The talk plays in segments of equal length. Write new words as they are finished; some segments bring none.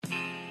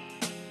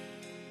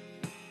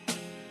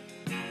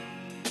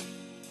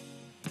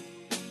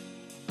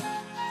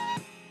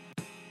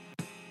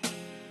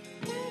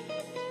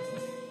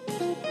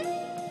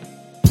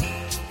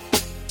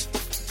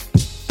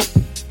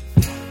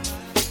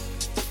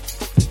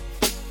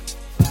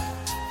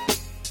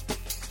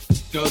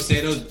Go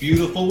say those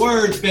beautiful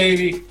words,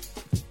 baby.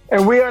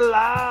 And we are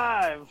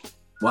live.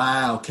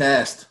 Wow,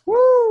 cast.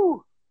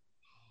 Woo!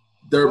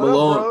 Dirt What up,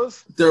 Malone.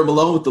 bros? Dirt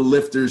Malone with the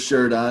Lifters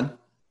shirt on.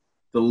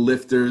 The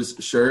Lifters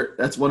shirt.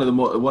 That's one of the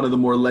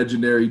more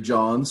legendary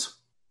Johns.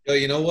 Yo,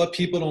 you know what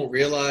people don't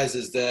realize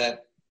is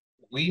that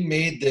we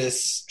made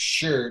this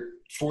shirt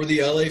for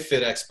the LA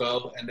Fit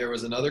Expo, and there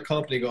was another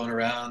company going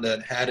around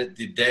that had it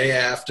the day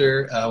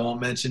after. I won't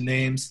mention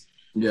names.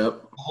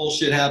 Yep. The whole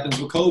shit happens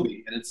with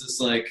Kobe, and it's just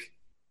like,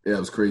 yeah, it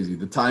was crazy.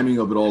 The timing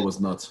of it all was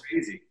nuts.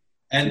 Crazy.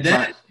 And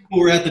then people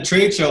were at the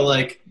trade show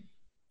like,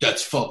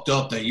 that's fucked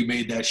up that you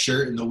made that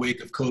shirt in the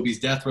wake of Kobe's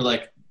death. We're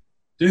like,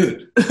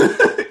 dude.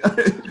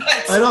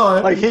 I know.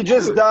 Like, he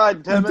just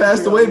died. He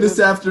passed away this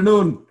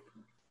afternoon.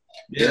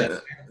 Yeah.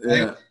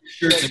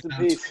 Shirt's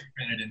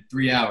printed in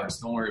 3 hours.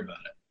 Don't worry about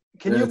it.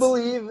 Can you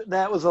believe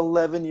that was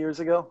 11 years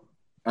ago?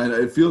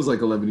 It feels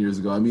like 11 years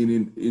ago. I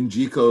mean, in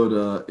G code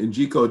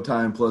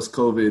time plus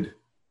COVID,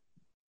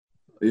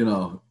 you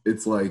know,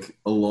 it's like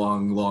a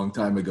long, long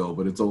time ago,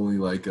 but it's only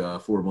like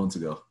 4 months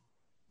ago.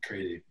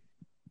 Crazy.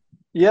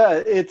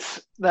 Yeah,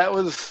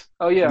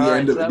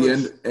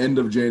 end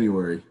of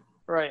January.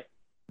 Right.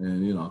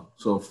 And, you know,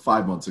 so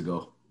 5 months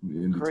ago.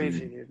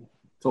 Crazy, dude.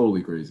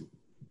 Totally crazy.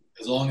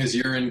 As long as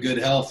you're in good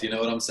health, you know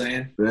what I'm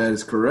saying? That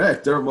is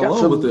correct. Dirt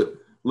Malone with a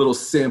little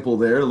sample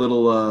there,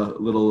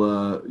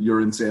 little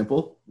urine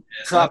sample.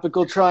 Yeah,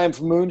 Tropical Triumph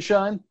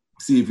Moonshine.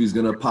 See if he's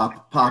gonna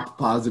pop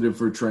positive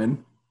for Tren.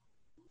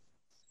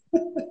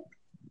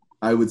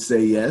 I would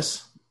say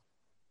yes.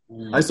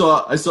 I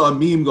saw a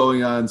meme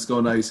going on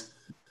Scone Ice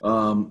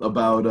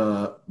about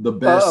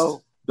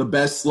the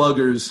best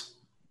sluggers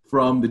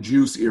from the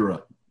Juice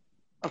era.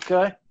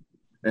 Okay.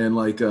 And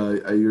like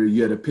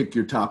you had to pick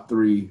your top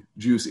 3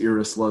 Juice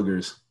era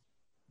sluggers.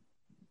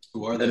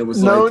 Who are they? And it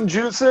was known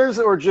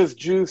juicers or just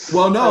juice?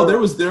 Well, no, there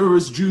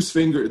was juice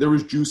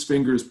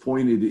fingers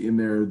pointed in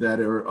there that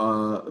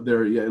are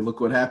there. Yeah, look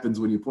what happens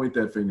when you point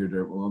that finger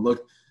there. Well,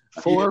 look,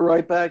 4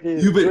 right back in.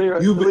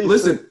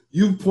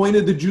 You've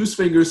pointed the juice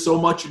fingers so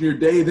much in your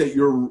day that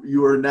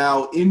you are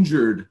now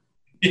injured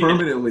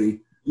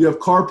permanently. You have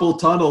carpal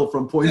tunnel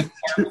from pointing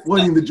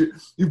the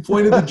juice. You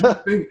pointed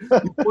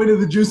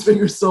the juice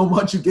finger so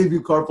much it gave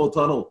you carpal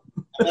tunnel.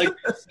 Like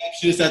the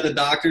receptionist at the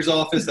doctor's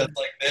office that's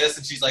like this,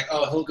 and she's like,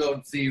 "Oh, he'll go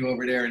and see you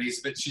over there." And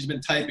she's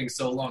been typing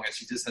so long, and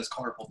she just has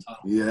carpal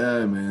tunnel.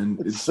 Yeah, man,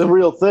 it's a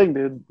real thing,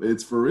 dude.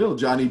 It's for real,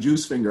 Johnny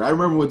Juice Finger. I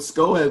remember when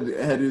Sco had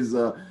his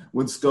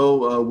when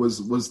Sco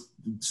was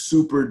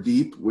super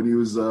deep, when he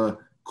was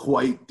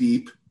quite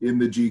deep in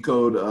the G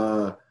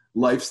code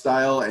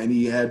lifestyle, and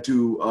he had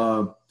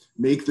to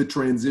make the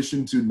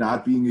transition to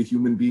not being a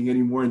human being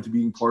anymore and to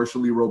being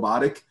partially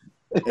robotic.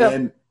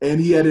 And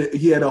he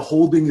had a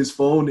holding his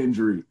phone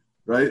injury,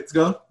 right? Let's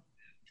go.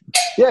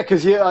 Yeah,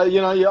 because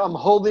I'm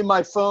holding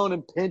my phone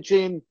and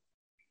pinching,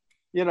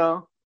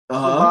 the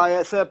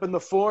bicep and the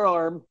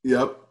forearm.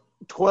 Yep.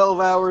 12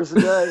 hours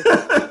a day.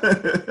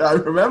 I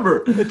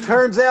remember. It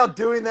turns out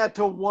doing that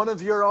to one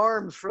of your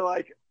arms for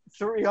like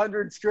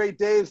 300 straight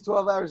days,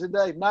 12 hours a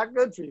day, not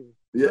good for you.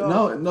 Yeah,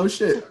 no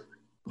shit.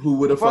 Who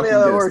would have fucking guessed?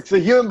 Funny how that works. The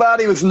human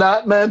body was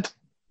not meant.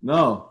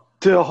 No.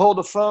 To hold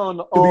a phone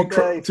all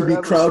day. To be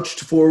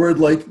crouched forward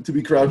like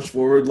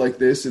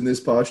this in this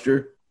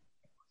posture,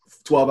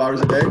 12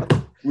 hours a day.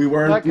 We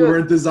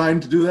weren't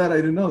designed to do that. I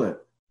didn't know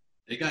that.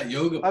 They got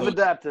yoga. I've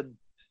adapted.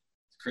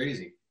 It's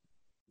crazy.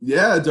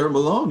 Yeah, Dirt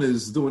Malone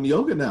is doing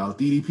yoga now.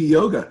 DDP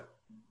yoga.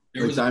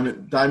 Like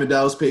Diamond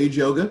Dallas Page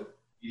yoga.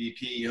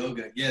 DDP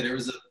yoga. Yeah, there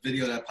was a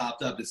video that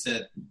popped up. It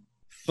said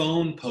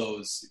phone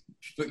pose.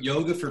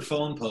 Yoga for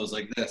phone pose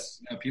like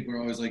this. People are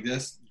always like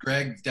this.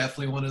 Greg's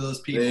definitely one of those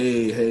people.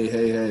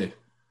 Hey.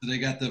 So they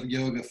got the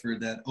yoga for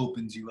that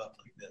opens you up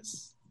like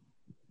this.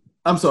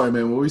 I'm sorry,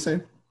 man. What were you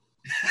saying?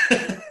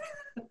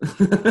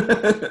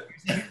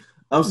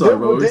 I'm sorry,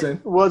 bro. What were you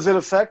saying? Was it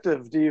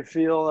effective? Do you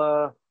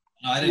feel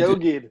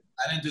yogied?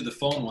 I didn't do the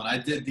phone one. I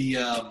did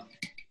the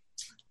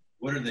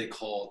what are they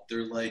called?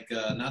 They're like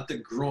not the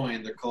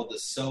groin. They're called the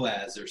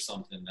psoas or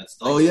something. That's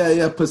like,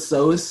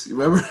 psoas.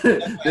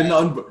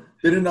 Remember?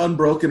 Didn't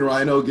Unbroken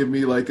Rhino give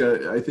me like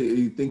I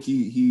think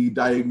he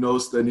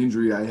diagnosed an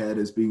injury I had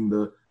as being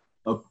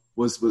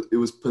was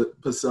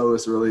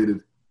psoas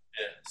related.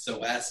 Yeah,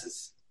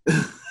 psoasis.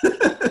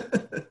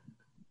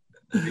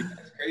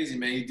 That's crazy,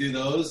 man. You do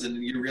those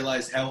and you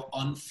realize how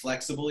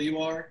unflexible you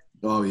are.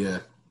 Oh yeah.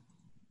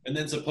 And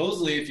then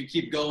supposedly if you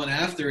keep going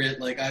after it,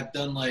 like I've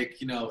done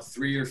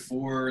 3 or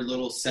 4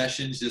 little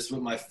sessions just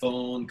with my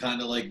phone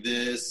kind of like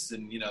this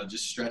and,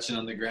 just stretching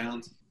on the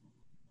ground.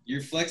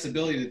 Your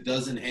flexibility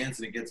does enhance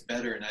and it gets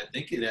better. And I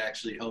think it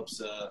actually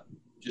helps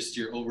just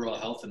your overall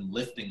health and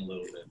lifting a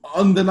little bit.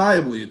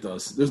 Undeniably it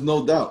does. There's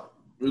no doubt.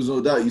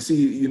 You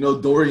see,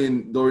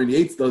 Dorian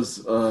Yates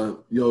does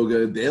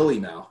yoga daily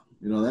now.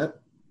 You know that?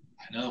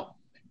 I know.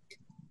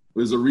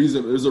 There's a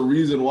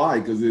reason why,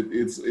 because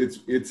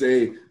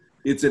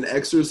it's an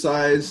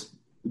exercise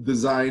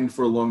designed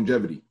for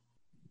longevity.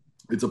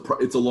 It's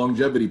a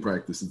longevity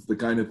practice. It's the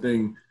kind of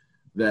thing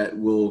that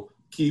will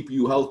keep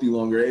you healthy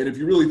longer. And if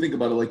you really think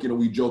about it, like,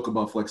 we joke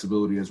about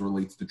flexibility as it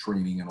relates to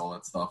training and all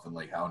that stuff and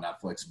like how not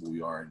flexible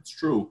we are. And it's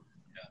true.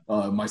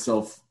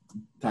 Myself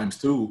times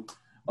two.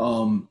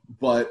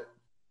 But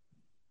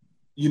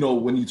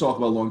when you talk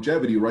about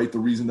longevity, right, the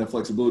reason that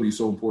flexibility is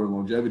so important in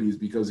longevity is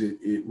because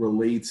it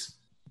relates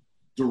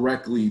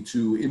directly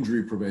to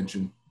injury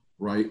prevention,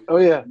 right? Oh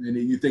yeah. And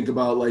you think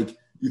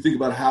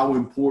about how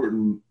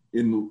important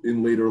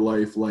in later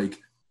life, like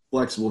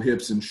flexible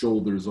hips and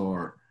shoulders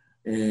are,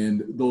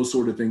 and those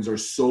sort of things are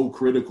so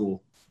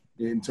critical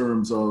in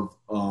terms of,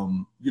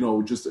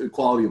 just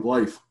quality of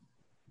life.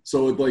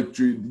 So like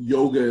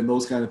yoga and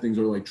those kind of things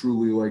are like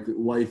truly like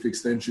life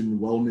extension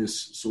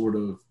wellness sort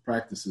of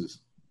practices.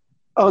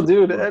 Oh,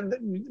 dude,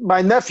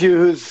 my nephew,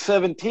 who's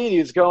 17,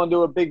 he's going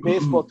to a big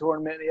baseball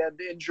tournament. He had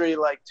the injury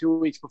like 2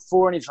 weeks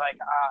before, and he's like,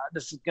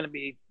 this is going to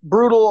be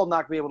brutal. I'm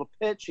not going to be able to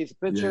pitch. He's a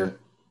pitcher.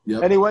 Yeah.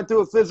 Yep. And he went to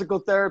a physical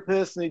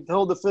therapist, and he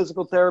told the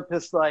physical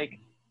therapist, like,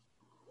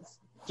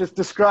 just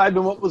described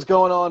him what was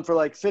going on for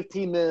like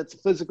 15 minutes. The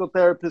physical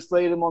therapist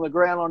laid him on the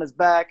ground on his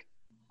back,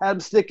 had him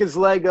stick his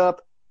leg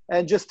up,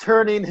 and just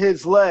turning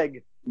his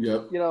leg,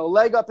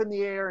 leg up in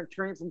the air and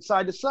turning from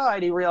side to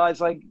side, he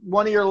realized, like,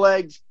 one of your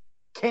legs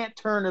can't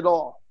turn at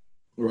all,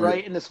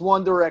 right? In this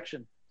one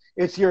direction.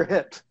 It's your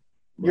hip.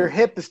 Right. Your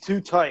hip is too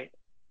tight.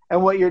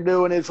 And what you're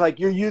doing is like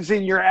you're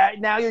using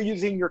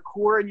your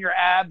core and your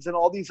abs and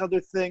all these other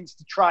things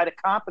to try to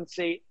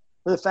compensate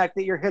for the fact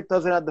that your hip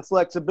doesn't have the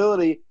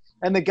flexibility.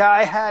 And the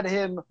guy had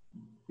him,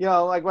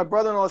 like my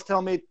brother-in-law was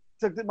telling me,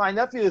 my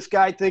nephew, this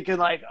guy thinking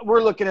like,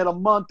 we're looking at a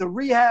month of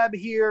rehab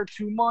here,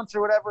 2 months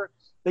or whatever.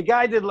 The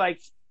guy did like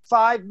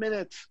 5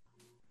 minutes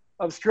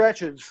of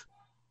stretches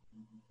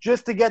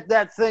just to get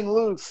that thing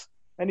loose.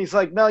 And he's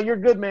like, no, you're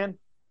good, man.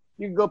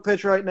 You can go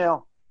pitch right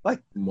now. Like,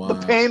 the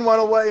pain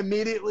went away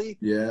immediately.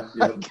 Yeah.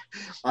 Like,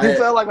 he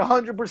felt like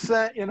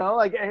 100%,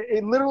 like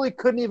it literally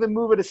couldn't even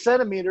move it a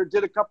centimeter,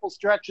 did a couple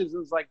stretches, and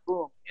was like,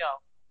 boom,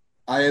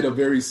 I had a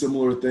very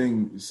similar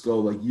thing,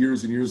 Skull, like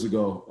years and years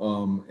ago.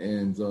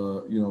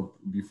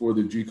 Before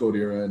the G-Code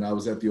era, and I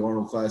was at the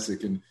Arnold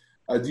Classic. And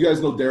do you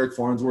guys know Derek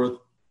Farnsworth?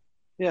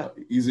 Yeah.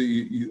 He's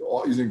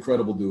an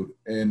incredible dude.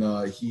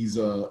 And he's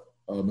a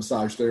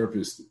massage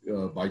therapist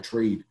by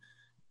trade,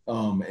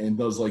 and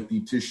does like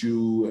deep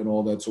tissue and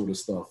all that sort of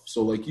stuff.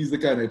 So like he's the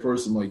kind of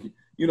person, like,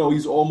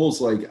 he's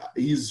almost like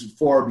he's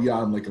far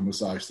beyond like a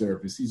massage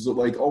therapist. He's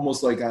like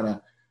almost like on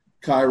a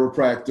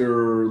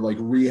chiropractor, like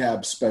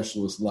rehab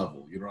specialist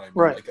level, you know what I mean?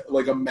 Right.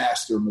 Like a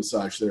master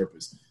massage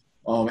therapist.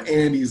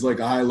 And he's like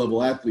a high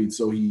level athlete,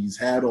 so he's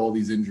had all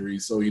these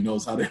injuries, so he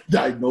knows how to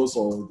diagnose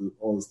all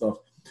the stuff.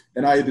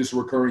 And I had this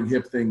recurring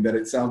hip thing that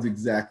it sounds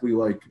exactly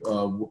like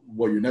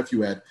what your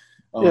nephew had.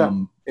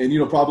 And,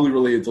 probably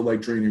related to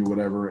leg training or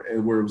whatever,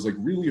 and where it was like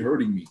really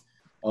hurting me.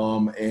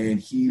 And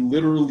he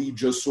literally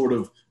just sort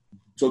of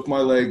took my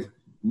leg,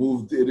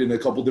 moved it in a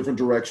couple different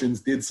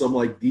directions, did some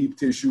like deep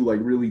tissue, like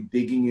really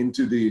digging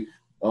into the,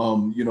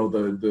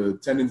 the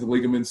tendons and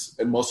ligaments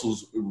and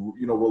muscles,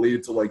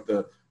 related to like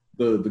the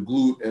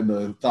glute and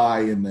the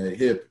thigh and the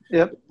hip.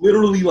 Yep.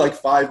 Literally like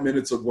 5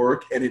 minutes of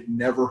work, and it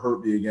never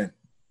hurt me again.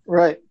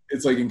 Right.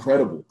 It's like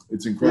incredible.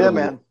 It's incredible.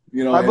 Yeah, man.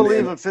 I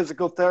believe in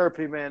physical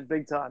therapy, man,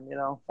 big time,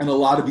 And a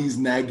lot of these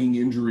nagging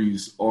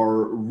injuries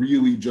are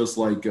really just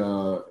like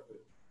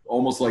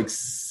almost like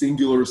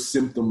singular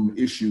symptom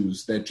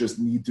issues that just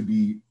need to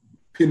be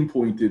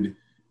pinpointed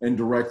and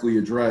directly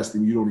addressed,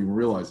 and you don't even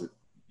realize it.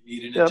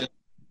 You need an adjustment.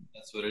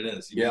 That's what it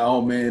is.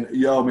 Oh man.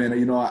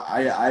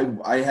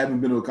 I haven't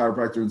been to a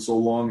chiropractor in so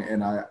long,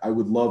 and I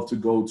would love to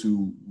go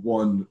to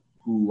one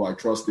who I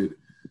trusted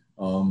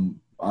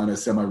on a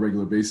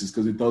semi-regular basis,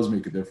 because it does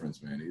make a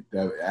difference, man.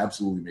 That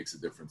absolutely makes a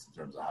difference in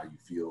terms of how you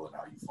feel and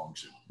how you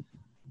function.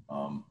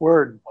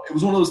 Word. It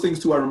was one of those things,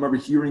 too. I remember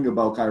hearing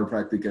about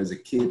chiropractic as a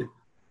kid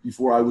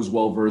before I was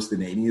well-versed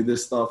in any of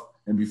this stuff,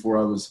 and before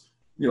I was,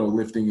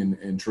 lifting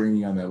and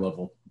training on that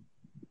level.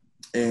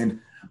 And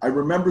I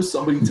remember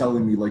somebody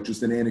telling me, like,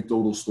 just an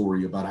anecdotal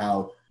story about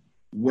how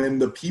when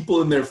the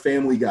people in their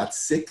family got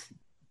sick,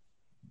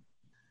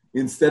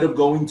 instead of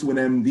going to an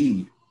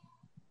MD,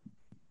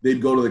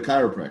 they'd go to the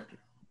chiropractor.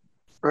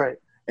 Right.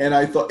 And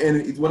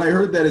when I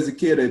heard that as a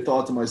kid, I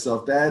thought to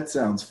myself, that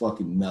sounds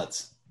fucking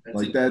nuts.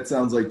 That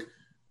sounds like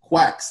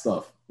quack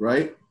stuff,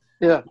 right?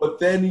 Yeah. But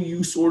then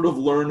you sort of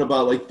learn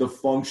about like the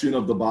function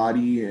of the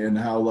body and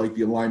how like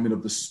the alignment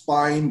of the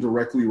spine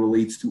directly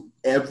relates to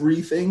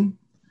everything.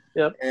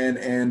 Yep.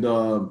 And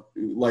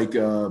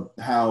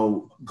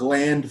how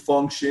gland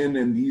function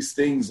and these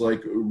things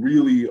like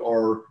really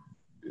are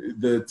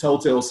the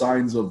telltale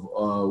signs of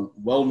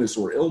wellness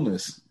or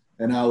illness,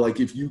 and how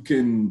like if you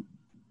can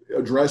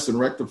address and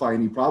rectify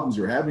any problems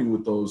you're having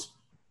with those,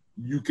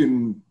 you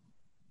can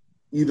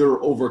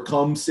either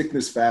overcome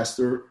sickness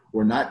faster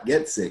or not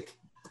get sick.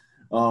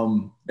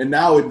 And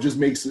now it just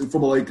makes,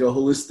 from like a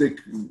holistic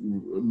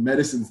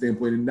medicine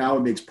standpoint, and now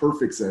it makes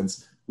perfect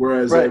sense.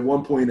 Whereas at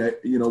one point,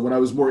 when I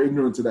was more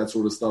ignorant to that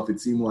sort of stuff, it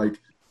seemed like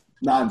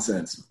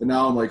nonsense. And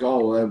now I'm like,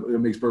 oh, it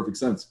makes perfect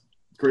sense.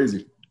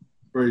 Crazy.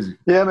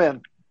 Yeah,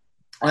 man.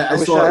 I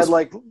wish I had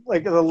like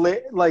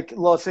the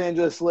Los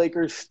Angeles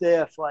Lakers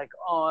staff like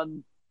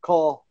on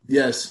call.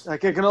 Yes.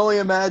 Like I can only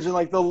imagine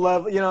like the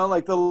level,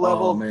 like the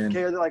level of man.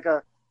 care that like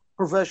a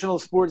professional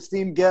sports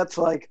team gets,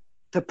 like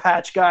to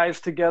patch guys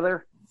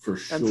together. For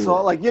sure. And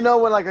so like when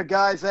like a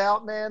guy's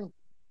out, man,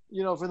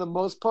 for the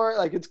most part,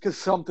 like it's because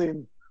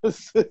something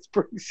it's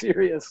pretty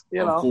serious,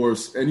 Of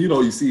course. And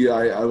you see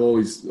I've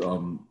always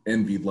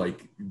envied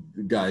like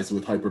guys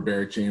with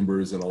hyperbaric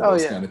chambers and all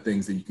those kind of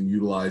things that you can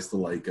utilize to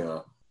like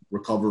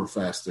recover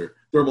faster.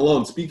 Derek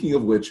Malone, speaking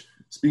of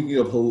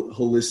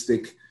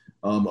holistic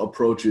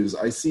approaches,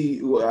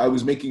 I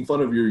was making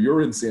fun of your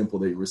urine sample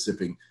that you were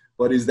sipping,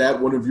 but is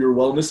that one of your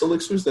wellness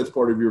elixirs that's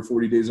part of your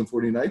 40 days and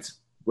 40 nights?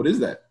 What is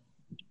that?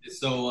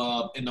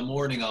 So in the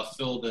morning, I'll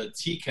fill the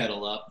tea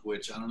kettle up,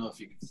 which I don't know if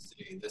you can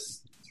see.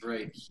 This is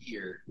right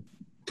here.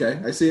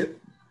 Okay, I see it.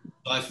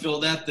 So I fill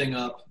that thing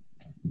up,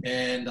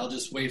 and I'll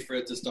just wait for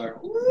it to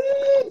start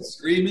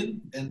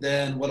screaming. And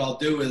then what I'll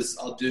do is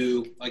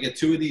I get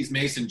 2 of these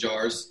mason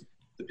jars.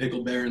 The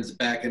Pickle Baron's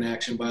back in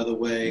action, by the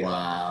way.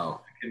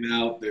 Wow. Check him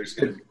out. There's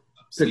going to be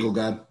Pickle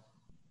God.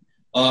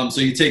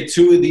 So you take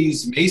 2 of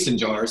these mason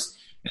jars,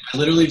 and I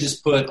literally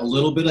just put a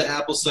little bit of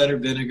apple cider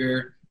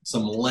vinegar,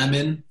 some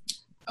lemon.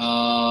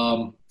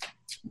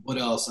 What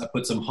else? I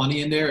put some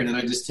honey in there, and then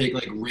I just take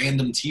like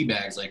random tea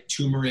bags, like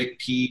turmeric,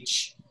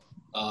 peach,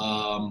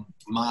 matcha,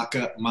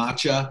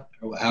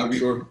 or however.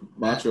 Sure,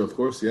 matcha, of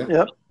course, yeah.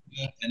 Yep.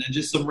 And then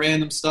just some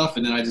random stuff,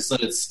 and then I just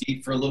let it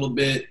steep for a little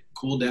bit,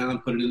 cool down,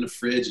 put it in the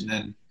fridge, and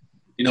then,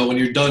 when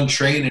you're done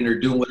training or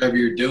doing whatever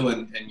you're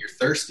doing and you're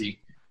thirsty,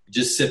 you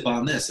just sip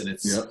on this, and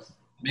it's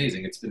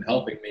amazing. It's been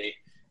helping me,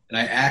 and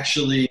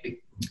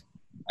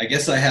I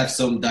guess I have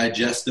some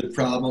digestive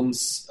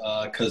problems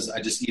because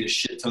I just eat a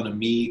shit ton of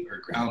meat or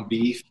ground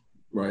beef.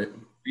 Right.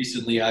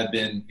 Recently, I've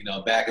been,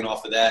 backing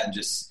off of that and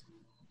just,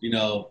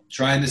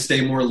 trying to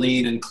stay more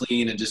lean and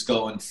clean and just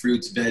going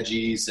fruits,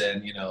 veggies,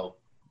 and,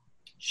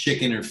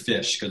 chicken or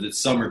fish because it's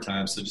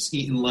summertime. So just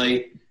eating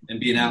light and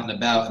being out and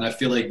about. And I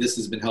feel like this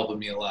has been helping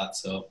me a lot.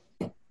 So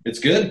it's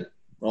good.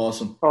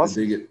 Awesome. I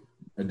dig it.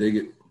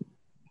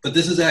 But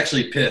this is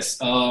actually piss.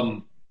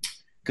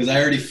 Because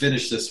I already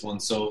finished this one,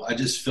 so I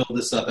just filled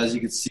this up. As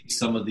you can see,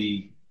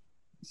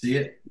 see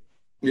it?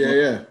 Yeah.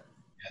 Yeah,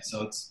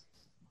 so it's...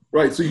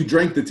 Right, so you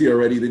drank the tea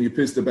already, then you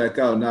pissed it back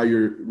out, now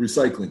you're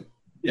recycling.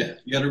 Yeah,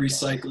 you got to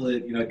recycle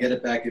it, get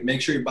it back.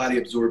 Make sure your body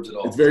absorbs it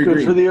all. It's very good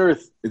green. For the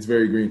earth. It's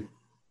very green.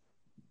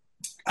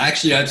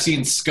 Actually, I've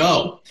seen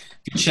Sco.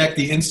 If you check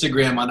the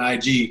Instagram on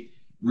IG,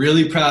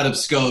 really proud of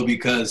Sco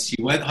because he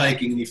went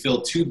hiking and he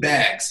filled 2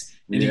 bags.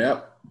 And he,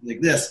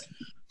 like this.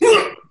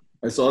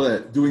 I saw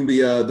that, doing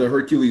the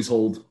Hercules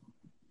hold.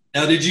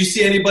 Now, did you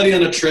see anybody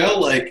on the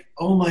trail like,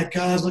 oh, my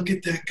God, look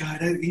at that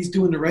guy. He's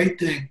doing the right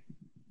thing?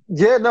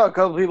 Yeah, no, a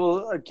couple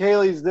people.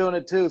 Kaylee's doing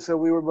it, too, so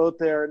we were both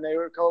there, and they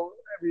were a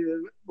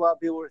lot of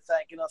people were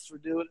thanking us for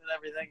doing it and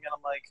everything, and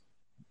I'm like,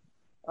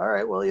 all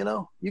right, well, you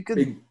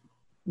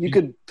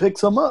could pick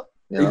some up.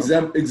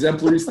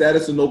 Exemplary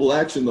status and noble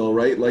action, though,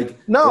 right? That's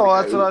what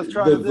I was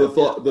trying to do.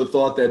 The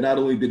thought that not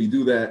only did he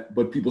do that,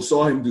 but people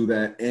saw him do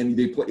that, and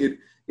they play it.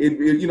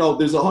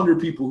 There's 100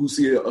 people who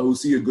see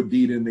a good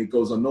deed and it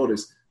goes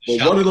unnoticed.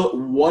 But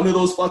one of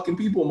those fucking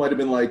people might have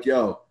been like,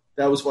 "Yo,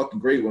 that was fucking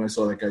great when I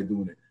saw that guy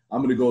doing it.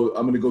 I'm gonna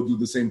go do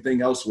the same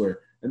thing elsewhere."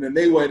 And then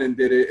they went and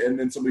did it, and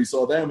then somebody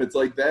saw them. It's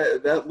like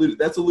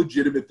that's a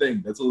legitimate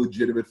thing. That's a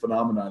legitimate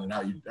phenomenon, and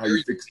how you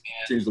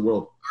change the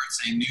world.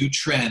 It's a new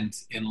trend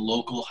in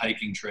local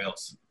hiking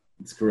trails.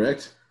 That's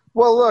correct.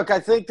 Well, look, I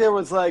think there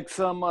was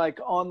some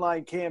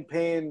online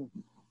campaign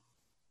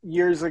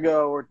years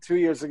ago or 2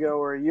 years ago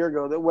or a year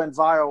ago that went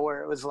viral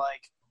where it was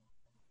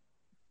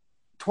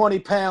 20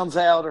 pounds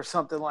out or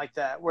something like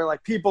that, where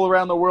people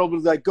around the world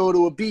would go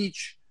to a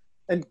beach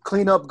and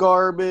clean up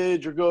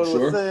garbage or go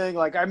to a thing.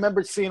 I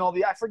remember seeing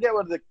I forget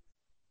what the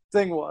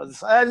thing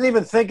was. I didn't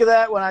even think of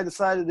that when I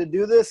decided to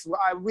do this.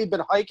 We've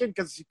been hiking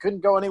because you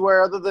couldn't go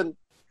anywhere other than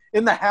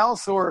in the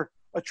house or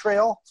a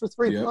trail for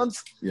 3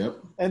 months. Yep.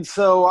 And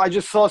so I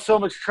just saw so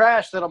much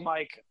trash that I'm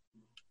like,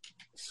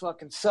 this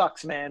fucking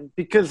sucks, man.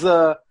 Because,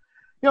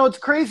 it's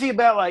crazy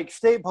about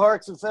state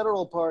parks and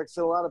federal parks.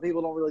 So a lot of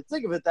people don't really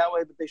think of it that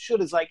way, but they should.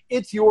 It's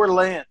it's your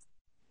land.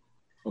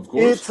 Of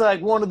course.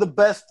 It's one of the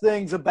best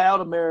things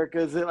about America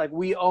is that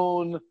we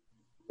own,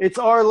 it's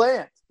our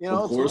land.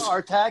 It's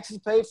our taxes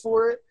pay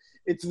for it.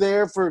 It's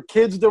there for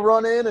kids to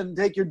run in and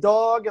take your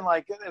dog. And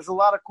there's a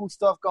lot of cool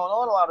stuff going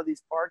on in a lot of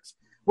these parks,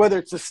 whether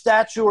it's the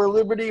Statue of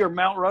Liberty or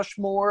Mount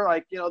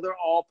Rushmore, they're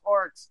all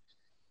parks.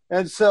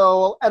 And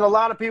so, and a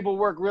lot of people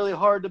work really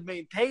hard to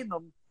maintain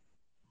them.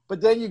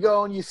 But then you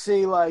go and you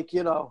see man,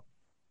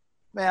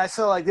 I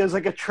saw there's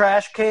a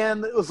trash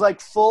can that was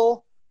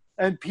full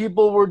and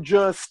people were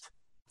just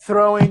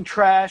throwing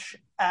trash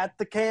at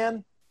the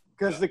can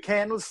because the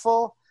can was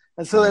full.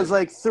 And so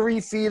there's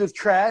 3 feet of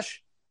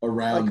trash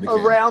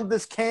around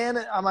this can.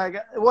 I'm like,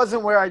 it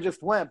wasn't where I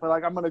just went, but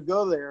I'm going to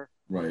go there.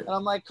 Right. And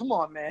I'm like, come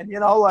on, man,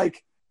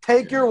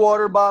 take your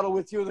water bottle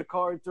with you in the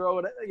car and throw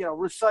it,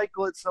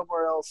 recycle it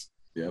somewhere else.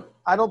 Yep.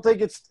 I don't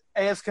think it's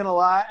asking a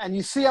lot, and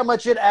you see how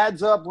much it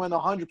adds up when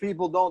 100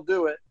 people don't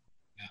do it.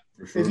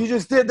 Yeah, For sure. If you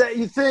just did that,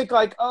 you think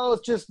like, oh,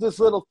 it's just this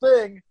little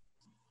thing.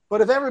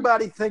 But if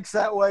everybody thinks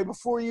that way,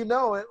 before you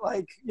know it,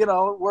 like, you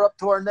know, we're up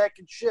to our neck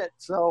in shit.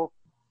 So,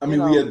 I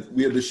mean,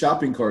 we had the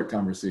shopping cart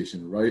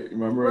conversation, right?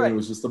 Remember? Right. And it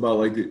was just about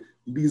like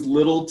these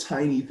little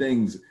tiny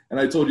things. And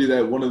I told you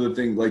that one of the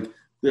things, like,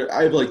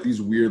 I have like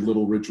these weird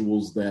little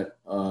rituals that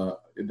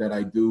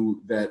I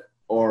do that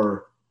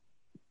are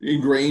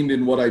ingrained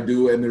in what I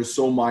do, and they're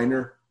so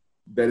minor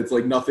that it's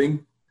like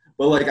nothing.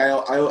 But like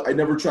I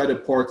never try to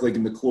park like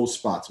in the close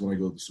spots when I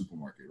go to the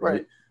supermarket,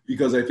 right?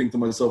 Because I think to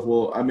myself,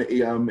 well, I'm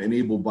an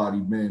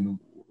able-bodied man.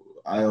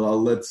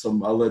 I'll let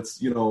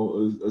you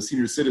know, a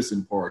senior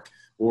citizen park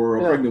or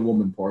a pregnant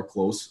woman park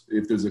close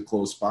if there's a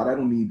close spot. I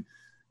don't need,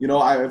 you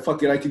know, I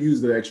could use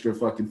the extra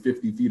fucking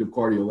 50 feet of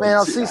cardio. Man,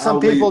 I'll see some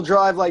people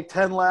drive like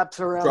 10 laps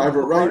around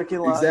the parking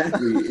lot.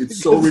 Exactly.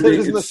 It's so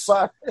ridiculous.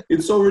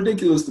 It's so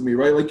ridiculous to me,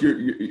 right? Like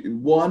you're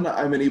one,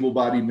 I'm an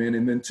able-bodied man,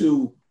 and then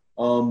two,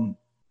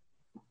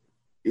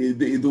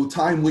 the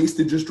time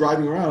wasted just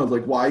driving around,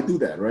 like why do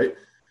that, right?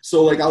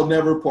 So like I'll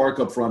never park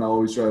up front. I'll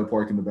always try to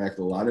park in the back of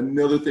the lot. And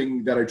the other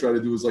thing that I try to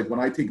do is like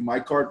when I take my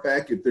cart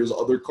back, if there's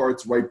other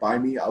carts right by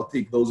me, I'll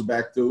take those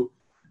back too.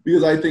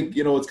 Because I think,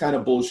 you know, it's kind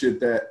of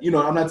bullshit that, you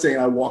know, I'm not saying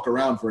I walk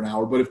around for an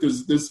hour, but if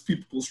there's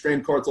people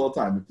strand carts all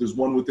the time. If there's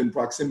one within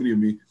proximity of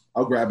me,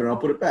 I'll grab it and I'll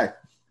put it back.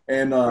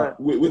 And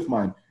with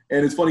mine.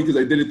 And it's funny because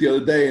I did it the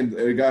other day and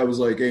a guy was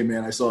like, hey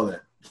man, I saw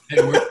that.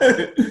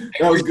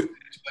 That was good.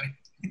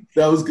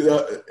 That was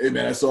good. Hey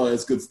man, I saw that.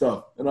 It's good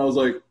stuff. And I was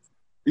like,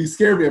 he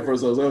scared me at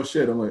first. I was like, oh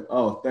shit. I'm like,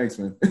 oh, thanks,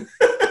 man.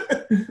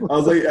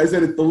 I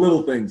said it's the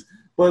little things.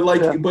 But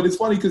but it's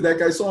funny because that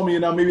guy saw me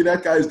and now maybe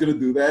that guy's going to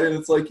do that. And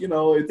it's like, you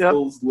know, it's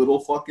those little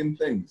fucking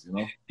things, you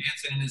know.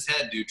 Dancing in his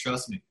head, dude.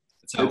 Trust me.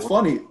 It's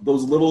funny,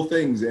 those little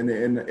things. And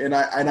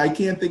I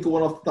can't think of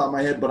one off the top of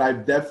my head, but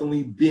I've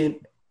definitely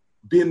been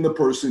the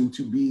person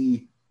to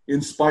be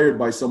inspired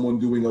by someone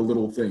doing a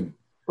little thing.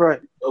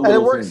 Right. And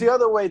it works the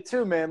other way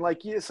too, man.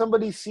 Like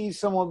somebody sees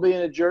someone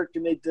being a jerk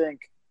and they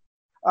think,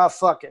 oh,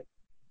 fuck it.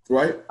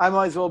 Right. I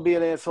might as well be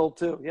an asshole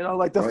too. You know,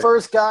 like the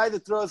first guy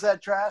that throws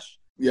that trash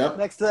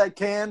next to that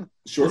can.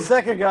 Sure. The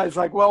second guy's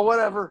like, well,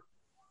 whatever.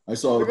 I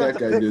saw what that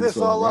guy did. Pick this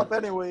all up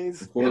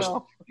anyways. Of course. You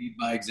know? Lead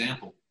by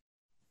example.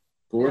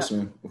 Of course,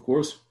 man. Of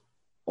course.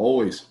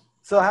 Always.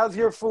 So how's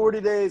your 40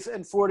 days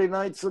and 40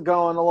 nights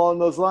going along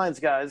those lines,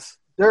 guys?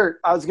 Dirt,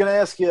 I was going to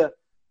ask you,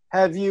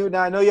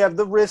 now I know you have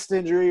the wrist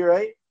injury,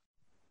 right?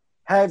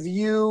 Have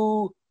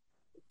you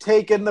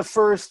taken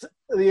the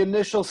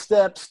initial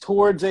steps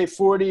towards a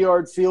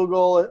 40-yard field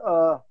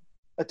goal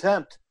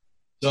attempt?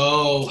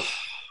 So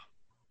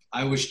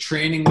I was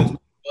training with my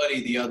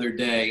buddy the other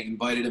day,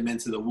 invited him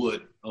into the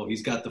wood. Oh,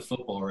 he's got the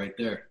football right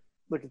there.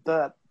 Look at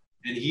that.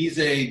 And he's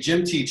a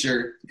gym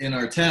teacher in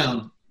our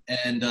town,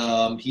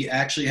 and he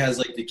actually has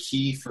like the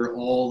key for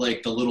all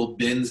like the little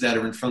bins that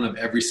are in front of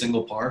every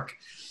single park.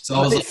 So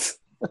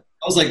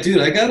I was like, dude,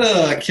 I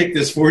gotta kick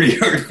this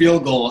 40-yard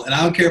field goal, and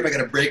I don't care if I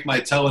gotta break my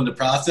toe in the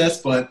process,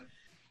 but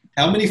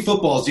how many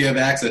footballs do you have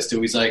access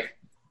to? He's like,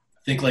 I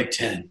think like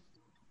 10.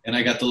 And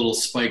I got the little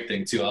spike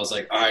thing too. I was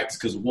like, all right, it's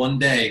because one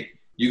day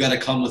you gotta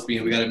come with me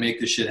and we gotta make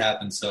this shit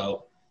happen.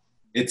 So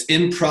it's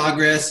in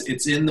progress,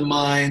 it's in the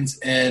minds,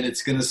 and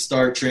it's gonna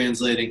start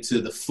translating to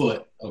the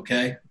foot,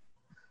 okay?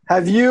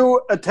 Have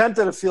you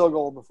attempted a field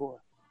goal before?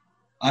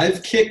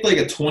 I've kicked like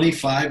a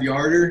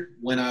 25-yarder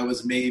when I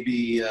was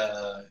maybe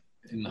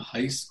in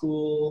high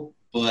school,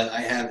 but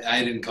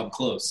I didn't come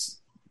close.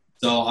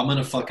 So I'm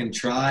gonna fucking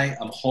try.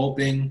 I'm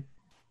hoping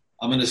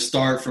I'm gonna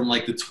start from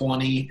like the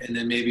 20 and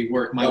then maybe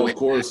work my way. Of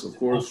course,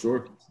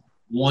 sure.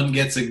 One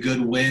gets a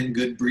good wind,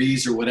 good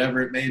breeze, or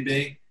whatever it may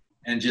be,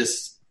 and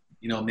just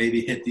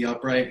maybe hit the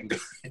upright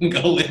and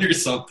go in or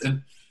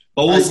something.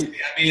 But we'll see.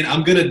 I mean,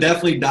 I'm gonna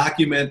definitely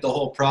document the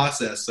whole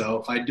process. So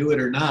if I do it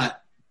or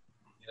not,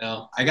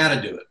 I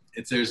gotta do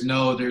it. There's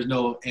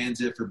no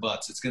ands, if, or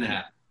buts. It's gonna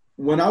happen.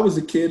 When I was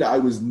a kid, I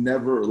was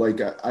never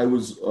like I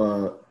was.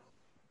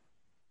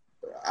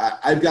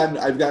 I've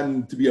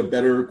gotten to be a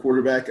better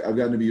quarterback. I've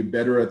gotten to be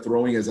better at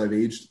throwing as I've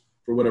aged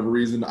for whatever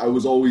reason. I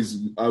was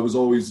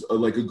always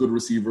like a good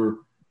receiver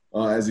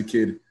as a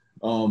kid.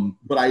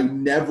 But I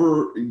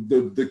never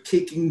the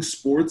kicking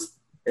sports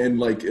and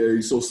like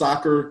so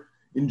soccer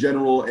in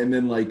general, and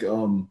then like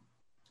trying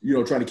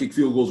to kick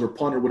field goals or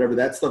punt or whatever,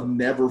 that stuff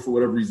never for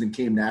whatever reason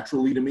came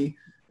naturally to me.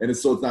 And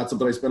it's not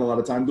something I spend a lot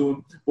of time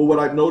doing. But what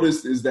I've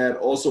noticed is that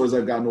also as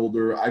I've gotten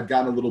older, I've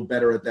gotten a little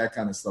better at that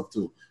kind of stuff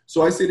too.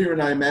 So I sit here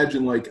and I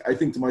imagine, like, I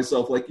think to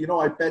myself, like,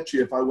 I bet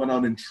you if I went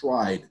out and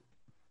tried,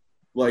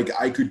 like,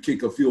 I could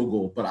kick a field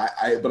goal. But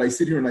I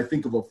sit here and I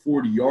think of a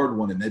 40-yard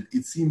one, and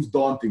it seems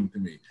daunting to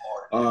me.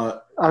 I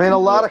mean, a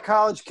lot of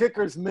college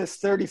kickers miss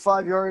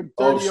 35-yard,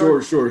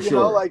 30-yard. Sure.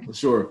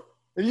 Sure.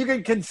 If you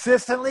can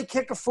consistently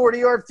kick a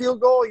 40-yard field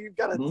goal, you've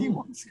got a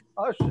D1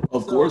 scholarship.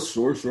 Of course,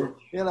 sure.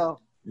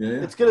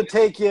 Yeah. It's going to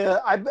take you.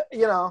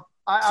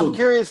 I'm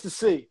curious to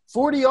see.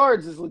 40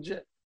 yards is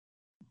legit.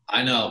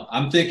 I know.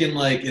 I'm thinking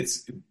like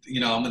it's,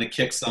 I'm going to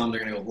kick some.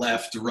 They're going to go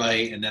left,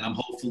 right, and then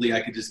hopefully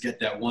I could just get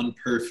that one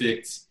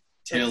perfect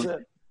tail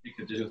you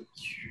could do.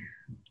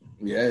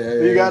 Yeah.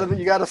 You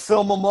gotta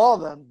film them all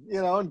then,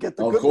 and get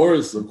the. Of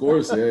course,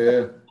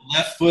 yeah.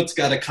 Left foot's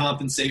got to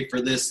compensate for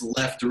this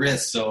left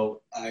wrist,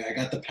 so I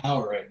got the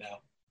power right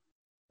now.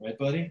 Right,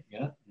 buddy?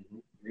 Yeah. Mm-hmm.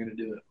 We're gonna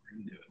do it.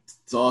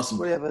 It's awesome.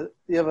 What,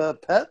 you have a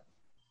pet?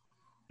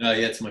 Yeah,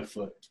 it's my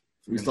foot.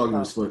 He's talking to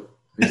his foot.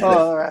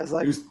 All right. I was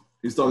like,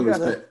 he's talking to his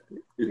pet.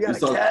 You got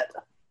a cat?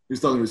 He's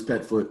talking to his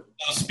pet foot.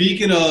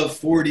 Speaking of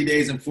 40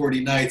 days and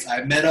 40 nights,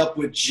 I met up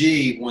with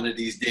G one of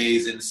these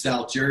days in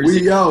South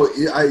Jersey.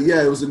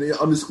 It was an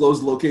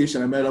undisclosed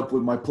location. I met up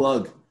with my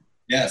plug.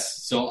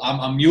 Yes, so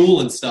I'm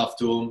muling stuff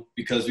to him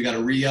because we got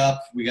to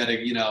re-up. We got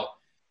to,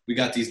 we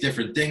got these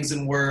different things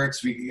in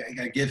works. I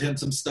got to give him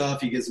some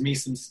stuff. He gives me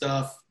some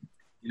stuff.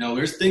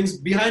 There's things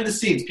behind the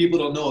scenes. People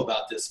don't know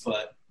about this,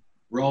 but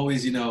we're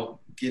always,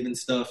 giving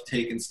stuff,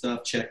 taking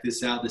stuff. Check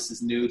this out. This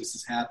is new. This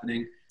is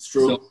happening. It's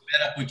true. So I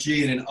met up with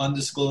G in an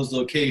undisclosed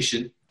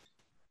location.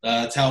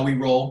 That's how we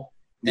roll.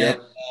 Yeah.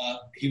 And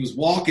he was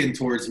walking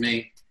towards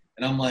me,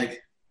 and I'm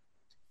like,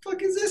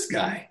 "Fuck is this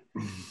guy?"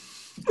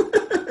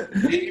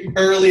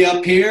 Early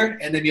up here,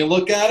 and then you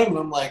look at him, and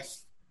I'm like,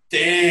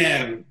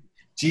 "Damn,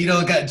 G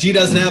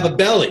doesn't have a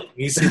belly."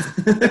 He says,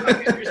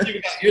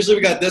 "Usually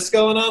we got this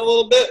going on a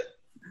little bit."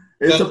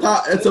 It's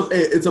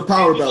a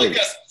power belly.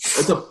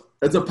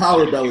 It's a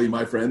power belly,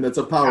 my friend. That's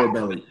a power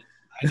belly.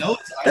 I know.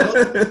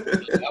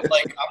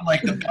 I'm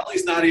like, the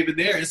belly's not even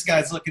there. This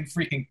guy's looking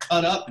freaking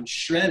cut up and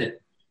shredded.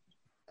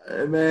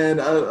 Hey, man,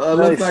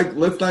 nice.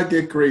 let's not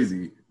get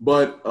crazy.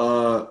 But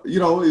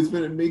it's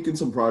been making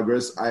some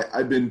progress.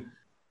 I've been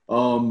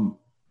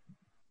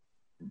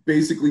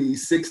basically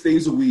 6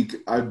 days a week.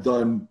 I've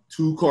done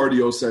 2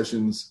 cardio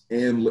sessions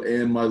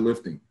and my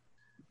lifting.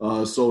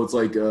 So it's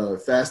like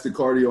fasted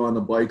cardio on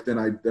the bike, then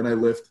I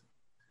lift,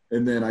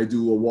 and then I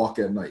do a walk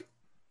at night.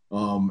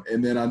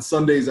 And then on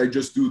Sundays I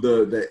just do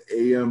the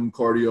AM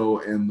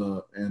cardio and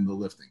the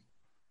lifting.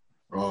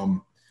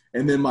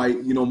 And then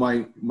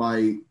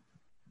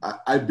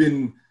I've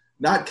been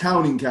not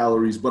counting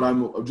calories, but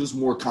I'm just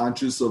more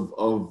conscious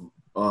of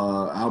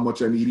how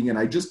much I'm eating, and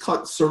I just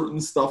cut certain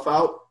stuff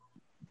out.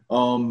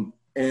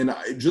 And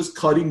just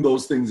cutting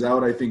those things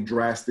out, I think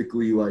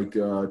drastically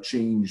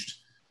changed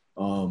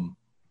my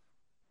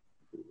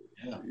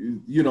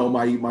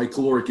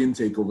caloric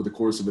intake over the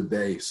course of a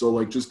day.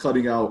 So just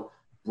cutting out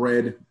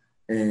bread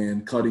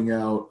and cutting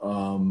out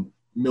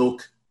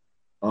milk,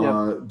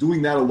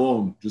 doing that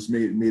alone just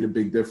made a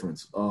big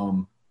difference.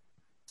 So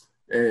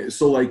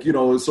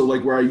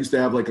where I used to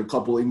have a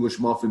couple English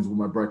muffins with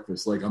my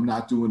breakfast, I'm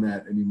not doing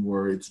that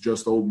anymore. It's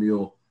just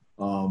oatmeal.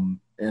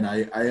 And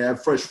I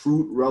have fresh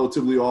fruit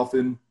relatively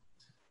often.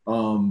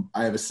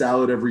 I have a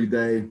salad every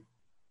day.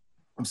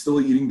 I'm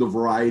still eating the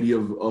variety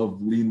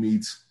of lean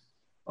meats.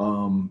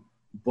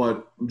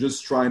 But I'm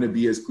just trying to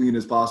be as clean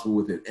as possible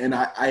with it. And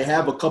I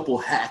have a couple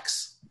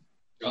hacks.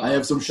 I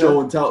have some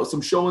show and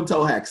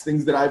tell hacks,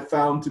 things that I've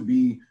found to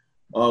be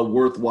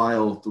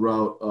worthwhile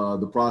throughout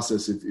the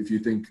process. If you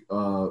think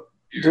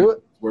it's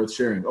worth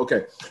sharing.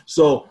 Okay.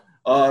 So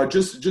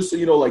just so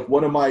you know,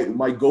 one of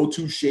my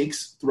go-to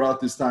shakes throughout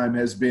this time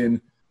has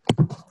been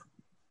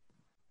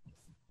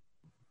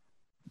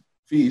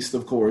Feast,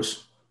 of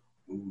course,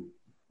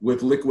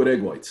 with liquid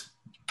egg whites.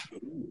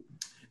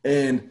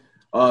 And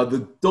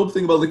the dope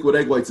thing about liquid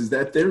egg whites is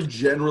that they're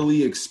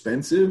generally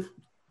expensive.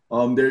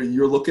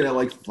 You're looking at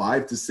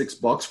 $5 to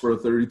 $6 for a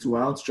 32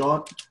 ounce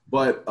jaunt,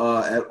 but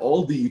at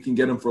Aldi you can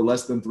get them for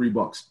less than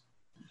 $3.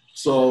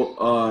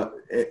 So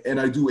and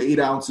I do 8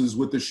 ounces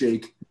with the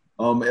shake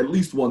at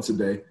least once a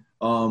day.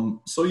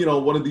 So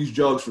one of these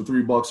jugs for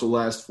 $3 will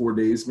last 4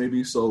 days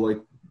maybe.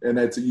 So and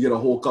that's you get a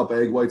whole cup of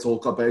egg whites. Whole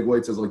cup of egg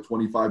whites has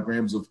 25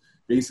 grams of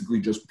basically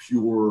just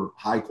pure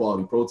high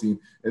quality protein,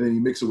 and then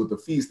you mix it with the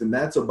Feast, and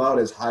that's about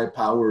as high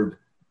powered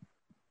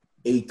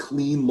a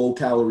clean low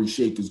calorie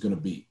shake is going to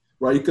be,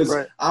 right? Because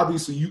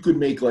obviously you could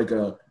make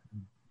a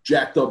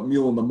jacked up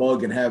meal in the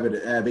mug and have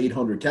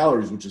 800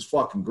 calories, which is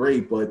fucking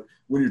great, but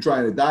when you're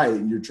trying to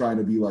diet, you're trying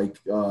to be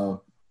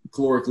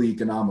calorically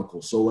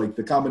economical. So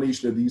the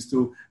combination of these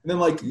two, and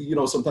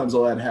then sometimes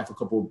I'll add half a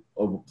cup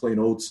of plain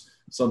oats.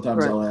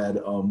 Sometimes I'll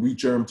add wheat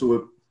germ to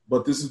it.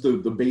 But this is the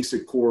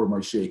basic core of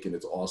my shake, and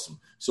it's awesome.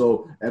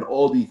 So at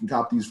Aldi, you can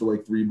cop these for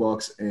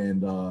 $3,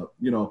 and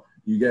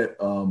you get.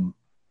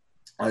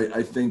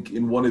 I think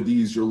in one of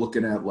these you're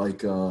looking at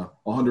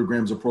 100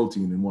 grams of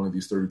protein in one of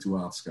these 32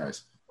 ounce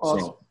guys. Awesome.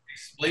 So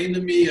explain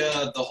to me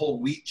the whole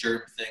wheat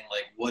germ thing,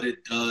 what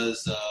it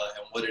does and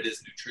what it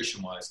is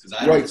nutrition wise, because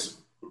I don't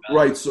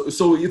right. So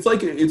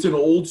it's an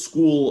old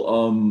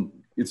school.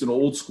 It's an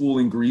old school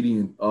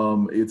ingredient.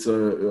 It's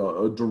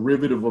a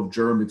derivative of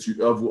germ. It's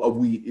of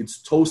wheat.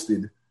 It's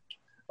toasted.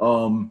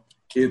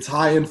 It's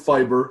high in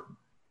fiber.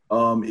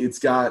 It's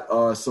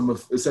got some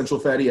essential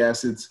fatty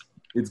acids.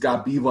 It's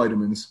got B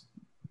vitamins,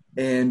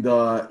 and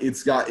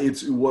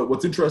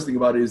what's interesting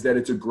about it is that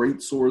it's a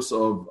great source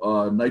of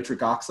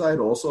nitric oxide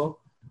also.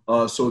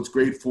 So it's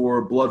great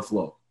for blood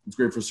flow. It's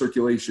great for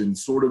circulation,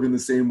 sort of in the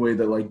same way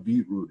that like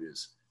beetroot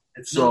is.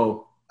 It's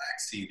not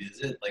flaxseed,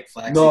 is it? Like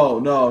flaxseed?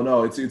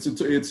 No.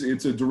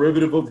 It's a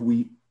derivative of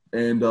wheat,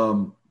 and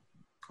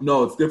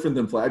no, it's different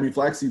than flax. I mean,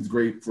 flaxseed's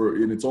great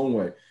in its own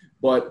way,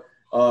 but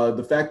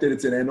the fact that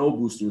it's an NO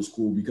booster is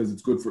cool because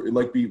it's good for,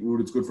 like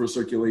beetroot, it's good for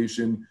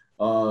circulation,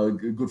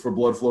 good for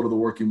blood flow to the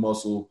working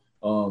muscle,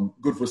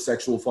 good for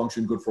sexual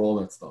function, good for all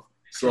that stuff.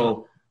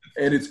 So,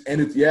 and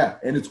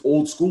it's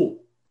old school.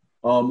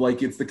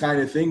 Like it's the kind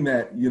of thing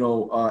that,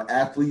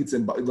 athletes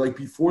and like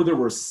before there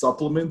were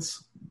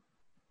supplements,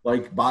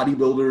 like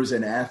bodybuilders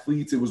and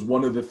athletes, it was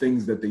one of the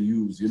things that they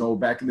used,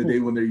 back in the day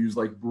when they used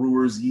like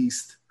brewer's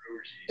yeast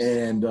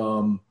and,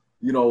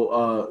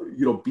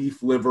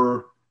 beef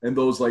liver and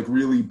those like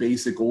really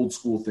basic old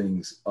school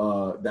things.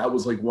 That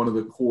was like one of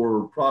the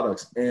core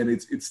products, and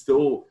it's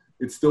still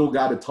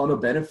got a ton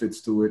of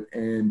benefits to it.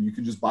 And you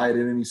can just buy it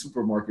in any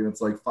supermarket.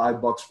 It's like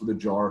 $5 for the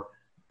jar,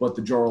 but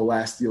the jar will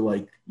last you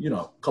like,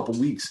 a couple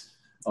weeks.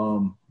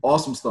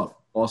 Awesome stuff.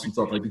 I think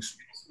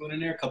spoon in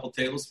there, a couple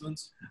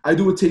tablespoons. I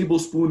do a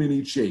tablespoon in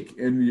each shake,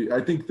 and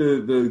I think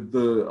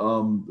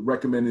the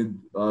recommended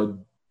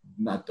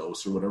not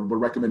dose or whatever, but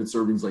recommended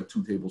serving is like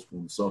 2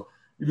 tablespoons. So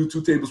you do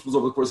 2 tablespoons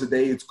over the course of the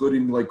day. It's good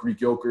in like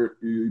Greek yogurt.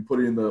 You put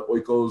it in the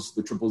Oikos,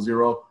 the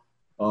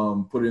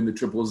 000. Put it in the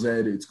Triple Z.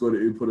 It's good.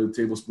 You put a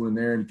tablespoon in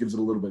there, and it gives it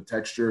a little bit of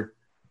texture.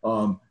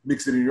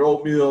 Mix it in your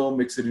oatmeal.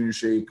 Mix it in your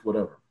shake.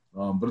 Whatever.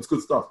 But it's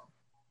good stuff.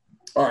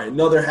 All right,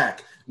 another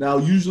hack. Now,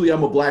 usually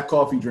I'm a black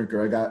coffee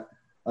drinker.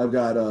 I've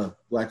got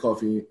black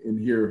coffee in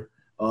here,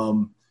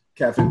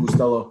 Cafe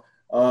Bustelo.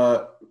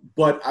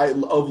 But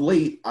of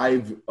late,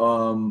 I've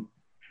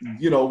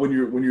when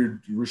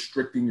you're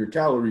restricting your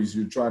calories,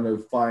 you're trying to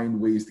find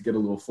ways to get a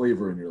little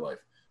flavor in your life.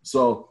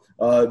 So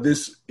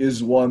this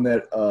is one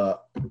that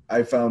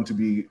I found to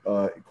be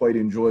quite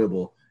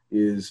enjoyable.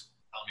 Is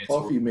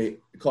Coffee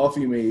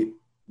Mate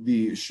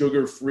the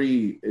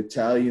sugar-free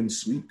Italian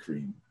sweet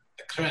cream?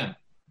 The creme.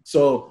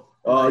 So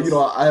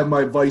I have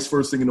my vice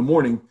first thing in the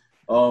morning,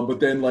 but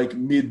then like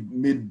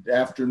mid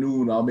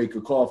afternoon I'll make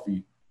a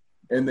coffee,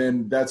 and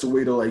then that's a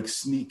way to like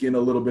sneak in a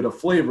little bit of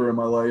flavor in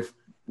my life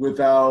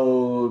without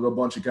a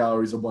bunch of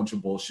calories, a bunch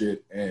of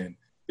bullshit, and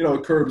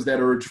it curbs that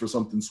urge for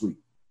something sweet.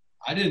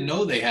 I didn't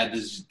know they had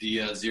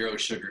the zero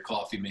sugar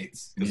coffee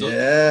mates.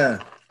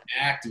 Yeah.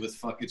 Act with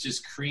it's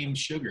just cream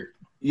sugar.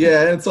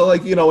 Yeah, and so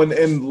like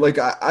and like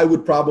I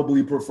would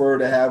probably prefer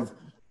to have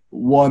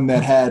one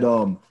that had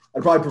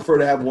I'd probably prefer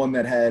to have one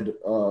that had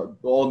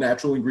all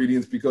natural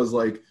ingredients, because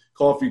like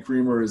coffee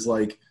creamer is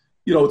like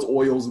it's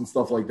oils and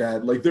stuff like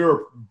that. Like there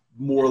are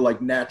more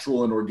like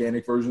natural and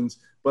organic versions,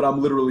 but I'm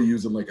literally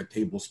using like a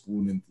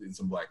tablespoon in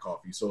some black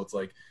coffee. So it's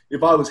like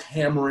if I was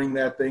hammering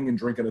that thing and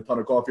drinking a ton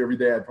of coffee every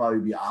day, I'd probably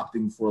be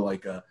opting for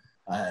like a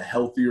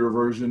healthier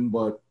version.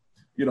 But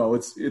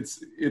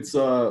it's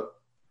a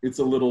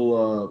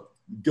little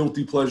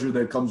guilty pleasure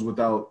that comes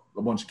without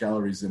a bunch of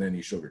calories and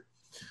any sugar.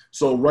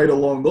 So right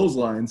along those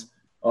lines,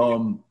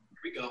 here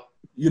we go.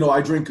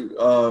 I drink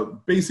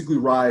basically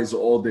Rise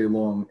all day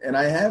long, and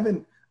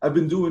I've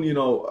been doing,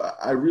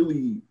 I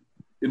really,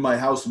 in my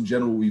house in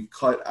general, we've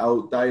cut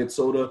out diet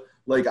soda.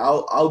 Like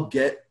I'll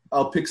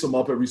pick some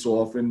up every so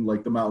often,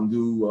 like the Mountain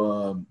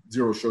Dew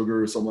zero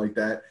sugar or something like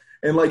that,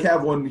 and like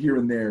have one here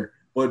and there,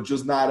 but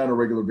just not on a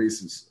regular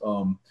basis.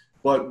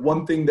 But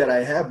one thing that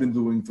I have been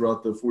doing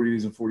throughout the 40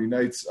 days and 40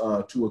 nights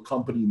to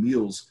accompany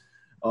meals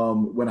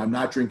when I'm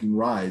not drinking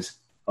Rise,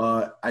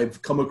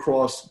 I've come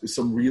across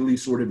some really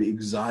sort of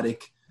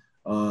exotic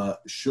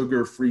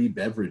sugar-free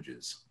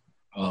beverages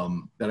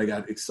that I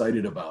got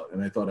excited about,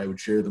 and I thought I would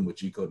share them with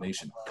G-Code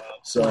Nation.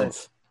 So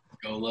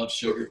go love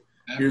sugar.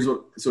 Here's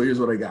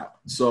what I got.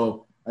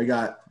 So I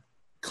got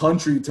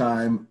Country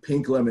Time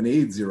Pink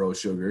Lemonade Zero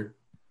Sugar,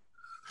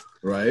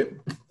 right?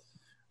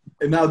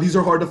 And now these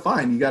are hard to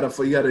find. You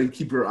gotta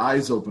keep your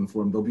eyes open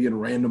for them. They'll be in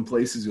random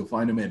places. You'll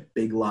find them at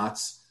Big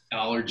Lots,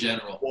 Dollar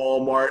General,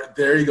 Walmart.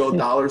 There you go,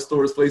 dollar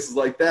stores, places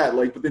like that.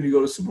 Like, but then you go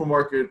to a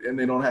supermarket and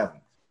they don't have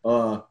them.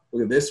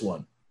 Look at this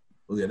one.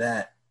 Look at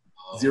that.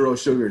 Zero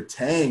sugar.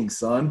 Tang,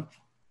 son.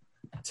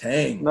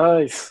 Tang.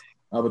 Nice.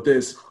 How about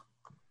this?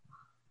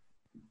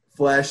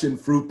 Flash and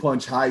Fruit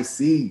Punch High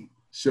C,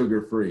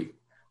 sugar free,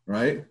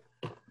 right?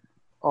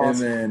 Awesome. And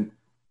then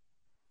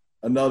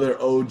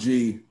another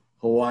OG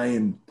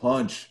Hawaiian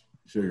Punch,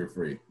 sugar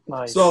free.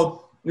 Nice.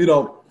 So,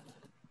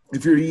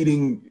 if you're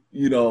eating,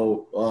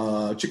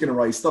 chicken and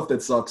rice, stuff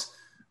that sucks,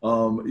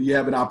 you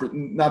have an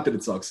not that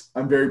it sucks.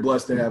 I'm very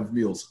blessed to have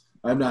meals.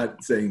 I'm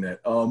not saying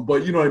that.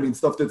 But you know what I mean?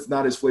 Stuff that's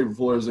not as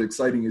flavorful or as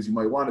exciting as you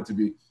might want it to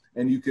be.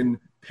 And you can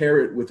pair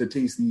it with a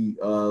tasty,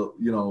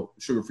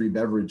 sugar-free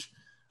beverage.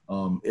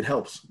 It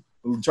helps.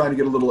 Trying to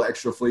get a little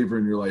extra flavor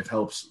in your life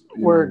helps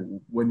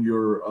when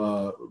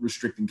you're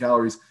restricting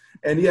calories.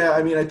 And yeah,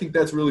 I mean, I think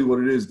that's really what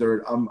it is.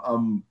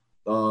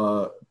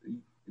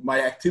 My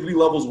activity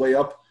level's way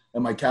up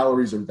and my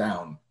calories are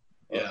down.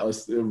 Yeah.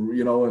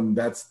 And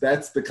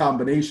that's the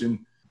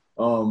combination.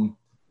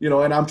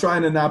 and I'm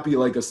trying to not be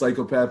like a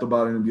psychopath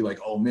about it and be like,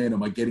 oh man,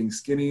 am I getting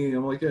skinny?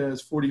 I'm like, yeah,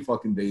 it's 40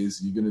 fucking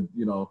days. You're going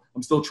to,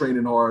 I'm still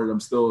training hard. I'm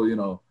still,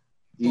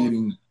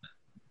 eating.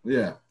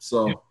 Yeah.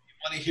 So you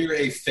want to hear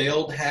a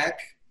failed hack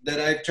that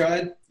I've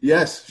tried?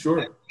 Yes, sure.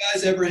 Have you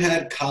guys ever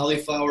had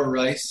cauliflower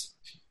rice?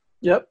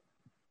 Yep.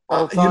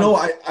 I've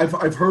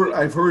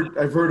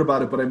heard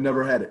about it, but I've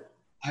never had it.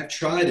 I've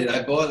tried it.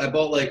 I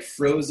bought like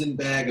frozen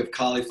bag of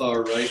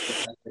cauliflower rice that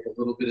has like a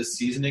little bit of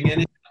seasoning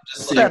in it. I'm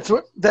just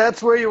like,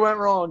 that's where you went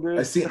wrong, dude.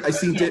 I seen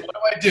what do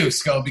I do,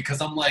 Sco? Because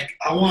I'm like,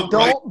 I want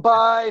Don't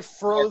buy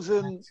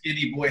frozen.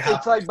 Skinny boy.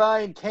 It's like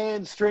buying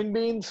canned string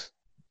beans.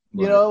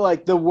 You know,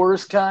 like the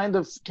worst kind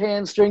of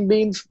canned string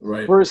beans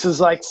versus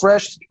like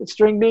fresh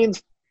string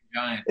beans.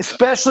 Giant.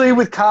 Especially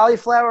with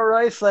cauliflower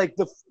rice, like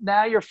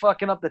now you're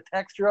fucking up the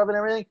texture of it and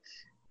everything.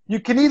 You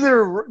can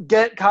either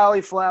get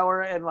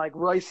cauliflower and like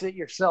rice it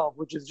yourself,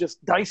 which is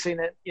just dicing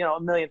it, a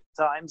million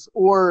times,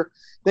 or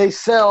they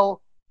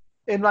sell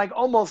in like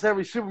almost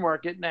every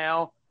supermarket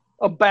now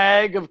a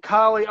bag of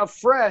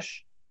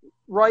fresh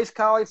rice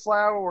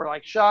cauliflower, or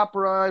like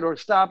ShopRite or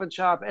Stop and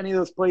Shop. Any of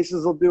those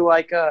places will do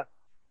like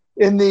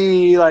in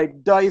the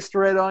like diced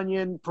red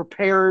onion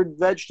prepared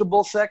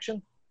vegetable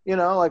section,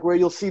 like where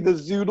you'll see the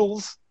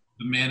zoodles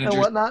and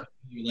whatnot.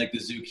 Like the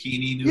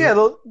zucchini noodle. Yeah,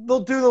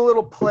 they'll do the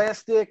little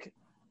plastic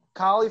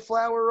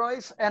cauliflower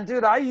rice, and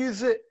dude, I'll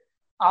use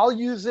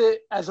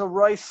it as a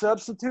rice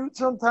substitute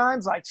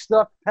sometimes, like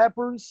stuffed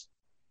peppers,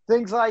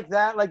 things like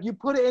that. Like you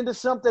put it into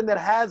something that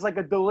has like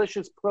a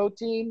delicious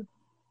protein,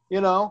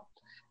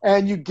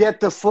 and you get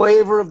the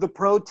flavor of the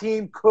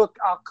protein.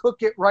 I'll cook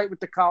it right with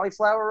the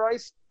cauliflower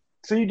rice,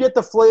 so you get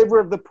the flavor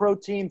of the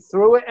protein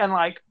through it. And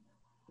like,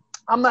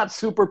 I'm not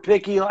super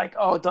picky, like,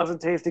 oh, it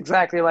doesn't taste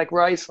exactly like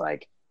rice.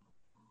 Like,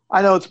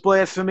 I know it's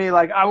blasphemy.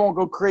 Like, I won't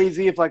go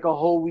crazy if like a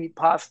whole wheat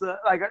pasta,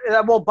 like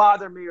that won't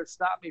bother me or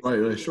stop me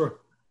from sure.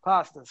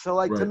 pasta. So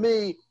like to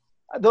me,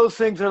 those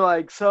things are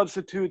like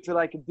substitutes that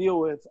I can deal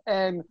with.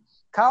 And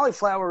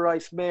cauliflower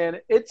rice, man,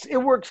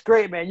 it works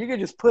great, man. You can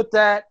just put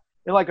that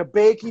in like a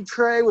baking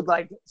tray with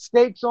like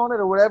steaks on it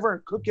or whatever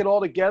and cook it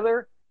all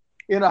together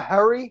in a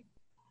hurry.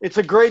 It's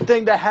a great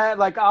thing to have.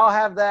 Like I'll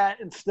have that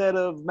instead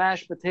of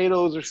mashed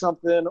potatoes or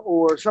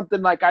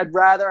something like I'd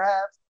rather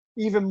have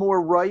even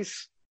more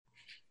rice.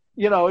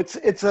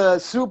 It's a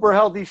super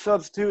healthy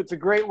substitute. It's a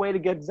great way to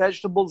get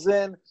vegetables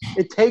in.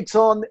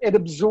 It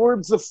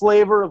absorbs the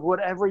flavor of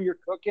whatever you're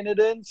cooking it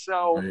in.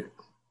 So,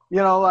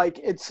 like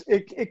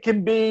it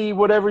can be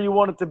whatever you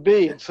want it to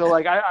be. And so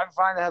like I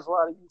find it has a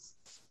lot of use.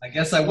 I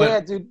guess I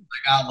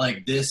got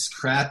like this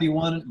crappy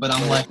one, but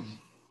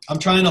I'm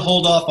trying to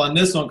hold off on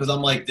this one because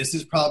I'm like, this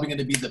is probably going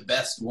to be the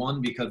best one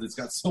because it's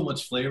got so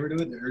much flavor to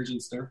it, the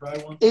urgent stir fry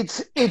one.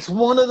 It's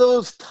one of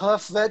those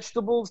tough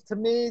vegetables to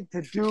me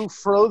to do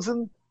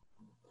frozen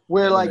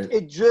where like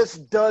it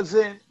just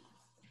doesn't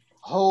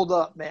hold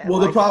up, man. Well,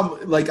 the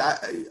problem, like all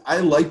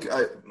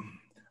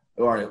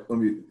right, let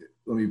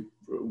me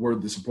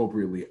word this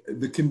appropriately.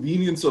 The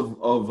convenience of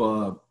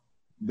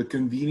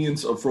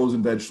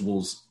frozen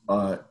vegetables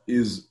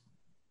is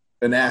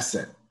an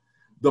asset.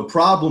 The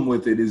problem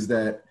with it is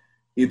that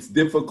it's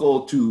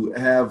difficult to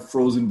have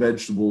frozen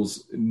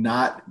vegetables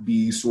not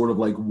be sort of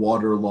like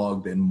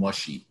waterlogged and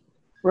mushy.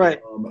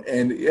 Right.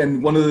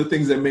 And one of the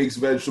things that makes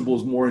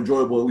vegetables more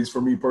enjoyable, at least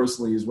for me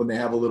personally, is when they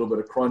have a little bit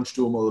of crunch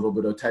to them, a little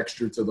bit of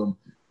texture to them.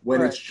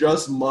 When it's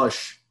just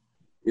mush,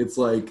 it's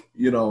like,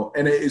 so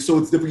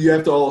it's different. You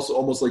have to also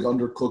almost like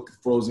undercook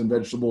frozen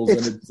vegetables,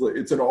 and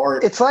it's an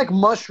art. It's like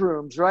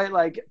mushrooms, right?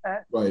 Like,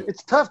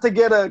 it's tough to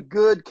get a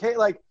good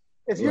like.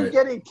 If you're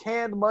getting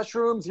canned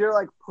mushrooms, you're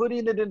like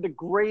putting it into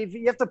gravy.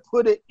 You have to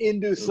put it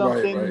into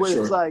something where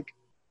it's like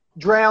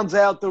drowns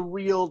out the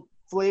real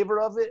flavor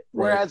of it.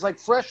 Whereas like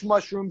fresh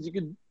mushrooms, you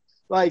could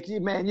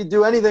you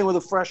do anything with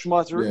a fresh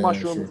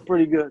mushroom. It's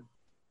pretty good.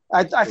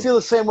 I feel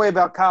the same way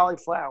about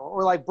cauliflower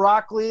or like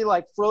broccoli,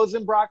 like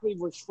frozen broccoli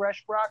versus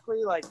fresh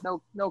broccoli, like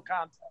no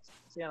contest,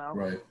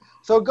 Right.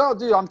 So go,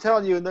 dude. I'm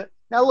telling you.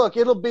 Now look,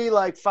 it'll be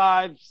like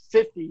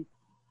 $5.50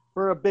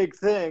 for a big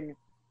thing.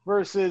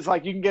 Versus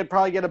like you can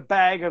probably get a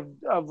bag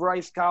of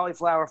rice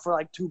cauliflower for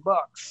like $2.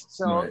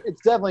 So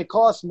it's definitely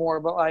costs more,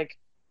 but like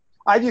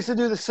I used to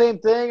do the same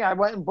thing. I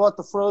went and bought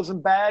the frozen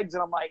bags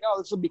and I'm like,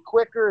 oh, this will be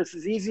quicker, this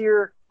is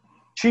easier,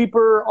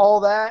 cheaper, all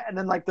that. And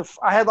then like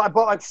I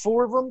bought like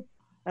 4 of them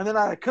and then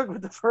I cooked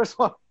with the first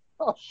one.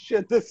 Oh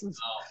shit, this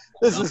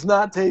is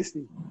not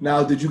tasty.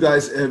 Now, did you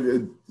guys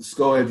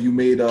have you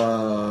made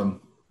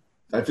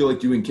I feel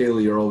like you and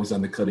Kaylee are always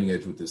on the cutting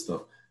edge with this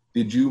stuff.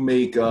 Did you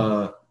make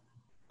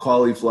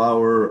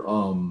cauliflower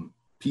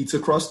pizza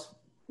crust?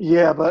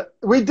 Yeah, but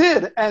we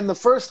did. And the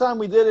first time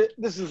we did it,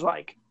 this is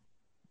like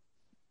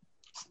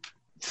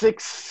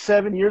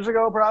 6-7 years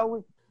ago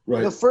probably.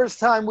 Right. The first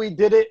time we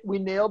did it, we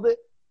nailed it.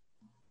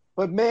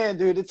 But man,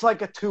 dude, it's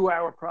like a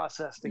 2-hour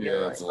process to get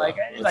right.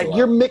 Like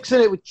you're mixing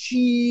it with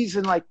cheese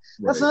and like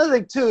that's another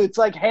thing too. It's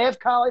like half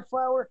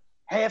cauliflower,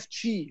 half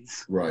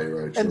cheese. Right.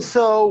 And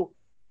so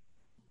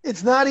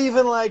it's not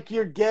even like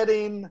you're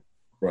getting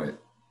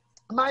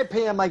in my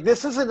opinion, like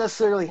this isn't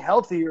necessarily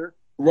healthier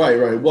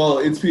Right. Well,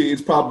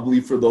 it's probably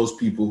for those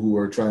people who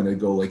are trying to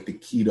go like the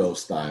keto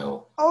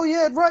style. Oh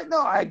yeah, right.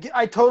 No,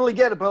 I totally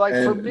get it. But like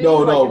for me,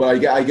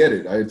 but I get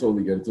it. I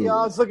totally get it too. Yeah,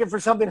 I was looking for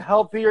something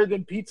healthier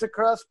than pizza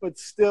crust, but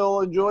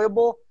still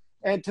enjoyable.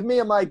 And to me,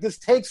 I'm like, this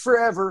takes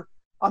forever.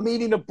 I'm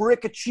eating a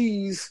brick of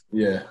cheese.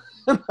 Yeah.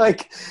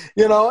 Like,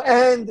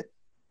 and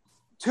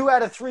 2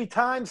 out of 3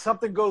 times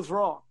something goes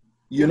wrong.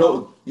 You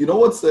know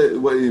what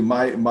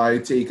my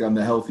take on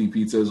the healthy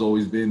pizza has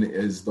always been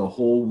is the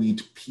whole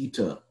wheat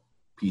pita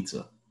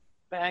pizza.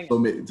 Bang.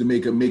 So to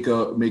make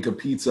a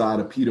pizza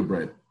out of pita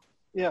bread.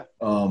 Yeah.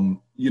 And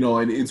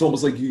it's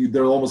almost like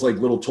they're almost like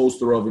little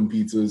toaster oven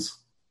pizzas,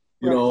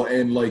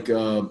 and like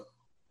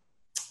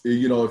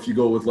if you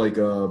go with like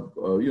a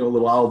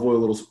little olive oil,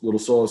 little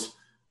sauce,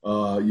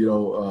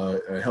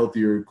 a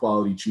healthier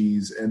quality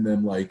cheese, and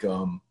then like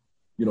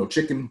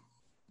chicken.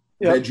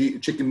 Yep.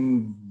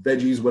 Chicken,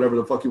 veggies, whatever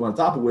the fuck you want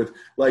to top it with.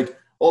 Like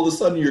all of a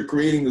sudden you're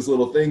creating this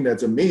little thing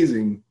that's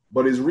amazing,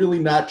 but is really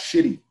not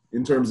shitty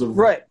in terms of,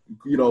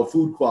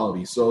 food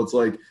quality. So it's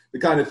like the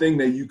kind of thing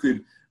that you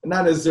could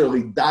not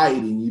necessarily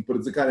dieting eat, but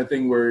it's the kind of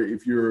thing where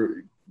if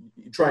you're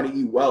trying to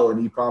eat well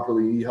and eat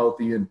properly, eat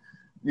healthy and,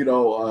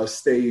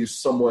 stay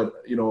somewhat,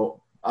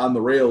 on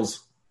the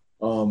rails.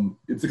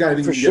 It's the kind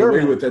of thing you can get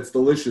away with that's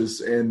delicious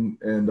and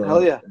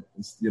hell yeah.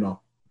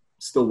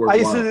 Still worthwhile. I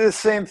used to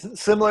do the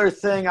similar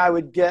thing. I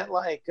would get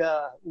like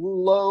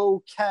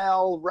low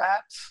cal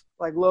wraps,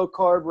 like low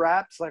carb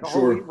wraps, like a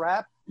whole wheat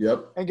wrap.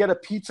 Yep. And get a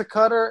pizza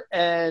cutter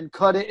and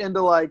cut it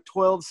into like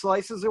 12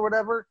 slices or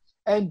whatever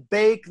and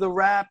bake the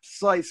wrap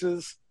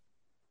slices.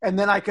 And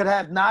then I could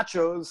have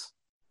nachos.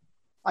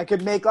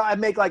 I'd make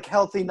like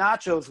healthy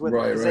nachos with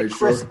it because they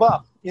crisp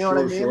up. You know what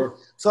I mean? Sure.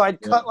 So I'd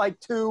cut like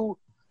 2,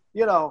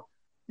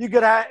 you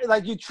could have,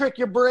 like, you trick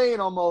your brain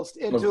almost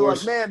into,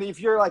 like, man, if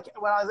you're, like,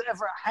 when I was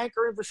ever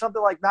hankering for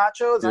something like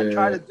nachos, I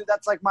try to do,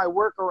 that's, like, my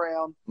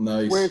workaround.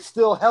 Nice. Where it's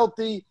still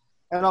healthy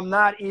and I'm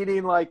not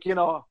eating, like,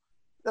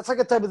 that's, like,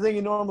 a type of thing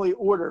you normally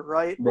order,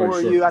 right?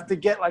 Or you have to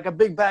get, like, a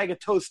big bag of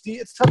toasty.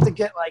 It's tough to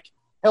get, like,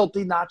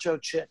 healthy nacho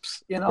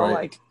chips,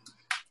 like,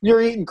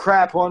 you're eating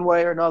crap one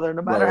way or another,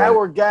 no matter how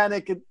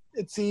organic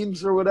it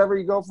seems or whatever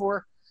you go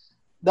for.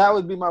 That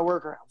would be my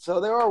workaround.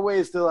 So there are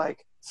ways to,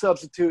 like,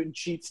 substitute and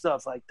cheat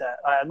stuff like that.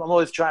 I'm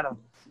always trying to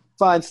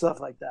find stuff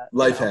like that.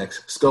 Life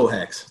hacks, SCO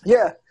hacks.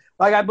 Yeah,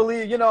 like I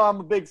believe I'm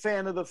a big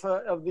fan of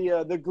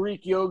the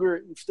Greek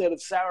yogurt instead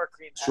of sour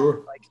cream.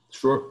 Sure,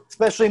 sure.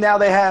 Especially now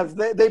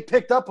they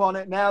picked up on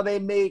it. Now they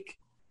make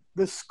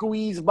the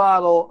squeeze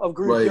bottle of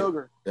Greek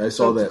yogurt. I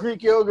saw that. It's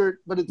Greek yogurt,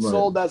 but it's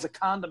sold as a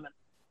condiment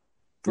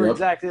for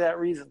exactly that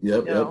reation.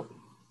 Yep.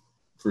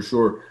 For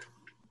sure.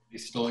 You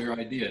stole your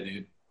idea,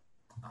 dude.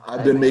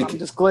 I'm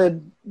just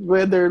glad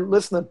they're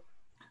listening.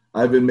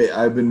 I've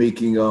been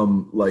making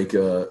like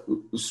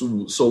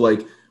so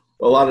like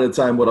a lot of the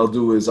time what I'll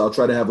do is I'll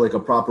try to have like a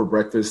proper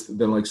breakfast,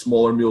 then like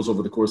smaller meals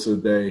over the course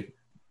of the day,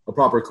 a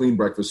proper clean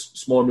breakfast,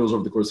 smaller meals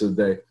over the course of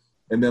the day,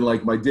 and then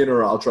like my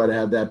dinner I'll try to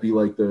have that be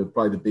like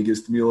probably the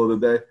biggest meal of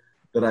the day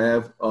that I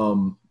have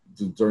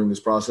during this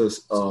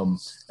process. And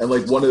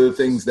like one of the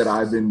things that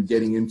I've been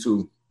getting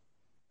into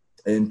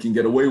and can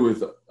get away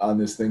with on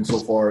this thing so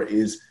far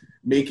is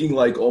making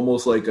like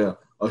almost like a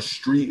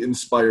street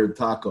inspired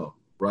taco,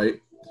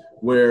 right?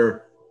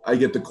 Where I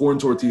get the corn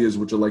tortillas,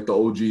 which are like the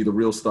OG, the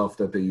real stuff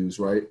that they use,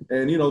 right?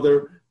 And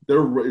they're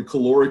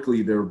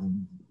calorically,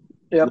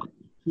 like,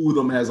 2 of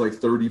them has like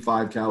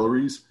 35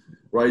 calories,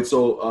 right?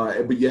 So,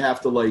 but you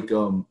have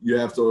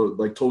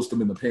to toast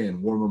them in the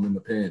pan, warm them in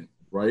the pan,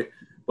 right?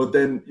 But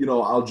then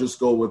I'll just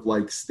go with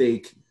like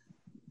steak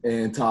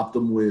and top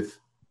them with,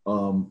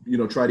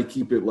 try to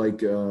keep it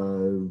like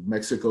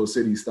Mexico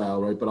City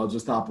style, right? But I'll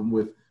just top them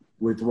with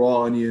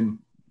raw onion,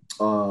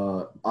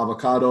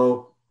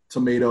 avocado,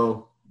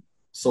 tomato,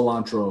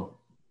 cilantro,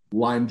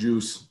 lime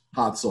juice,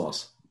 hot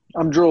sauce.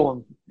 I'm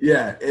drooling.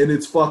 Yeah, and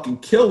it's fucking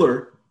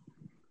killer.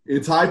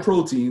 It's high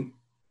protein.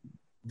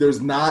 There's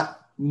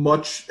not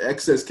much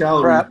excess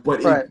calories,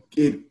 but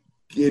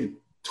it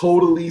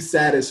totally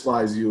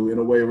satisfies you in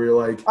a way where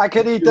you're like, I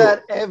could eat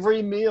that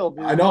every meal,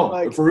 dude. I know,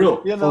 like, for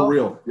real, for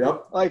real.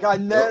 Yep. Like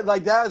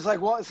like that is like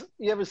what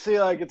you ever see,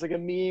 like it's like a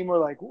meme or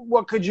like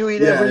what could you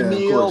eat every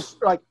meal?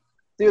 Like,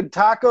 dude,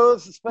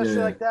 tacos, especially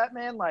like that,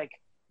 man. Like,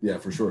 yeah,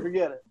 for sure.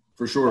 Forget it.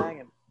 For sure.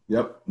 Banging.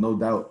 Yep, no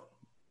doubt.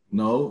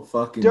 No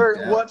fucking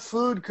doubt. What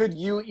food could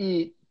you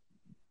eat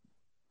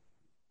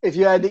if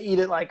you had to eat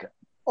it like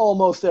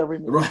almost every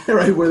meal?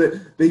 Right.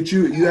 Where they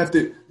choose,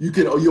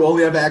 you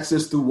only have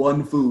access to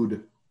one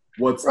food.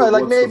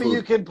 Maybe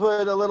you can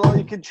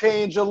you can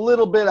change a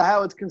little bit of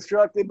how it's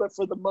constructed, but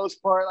for the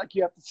most part, like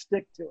you have to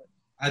stick to it.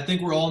 I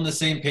think we're all on the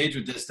same page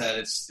with this. That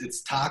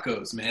it's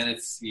tacos, man.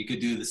 You could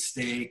do the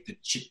steak, the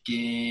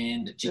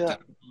chicken, the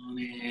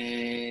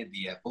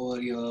the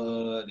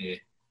pollo,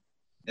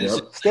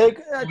 steak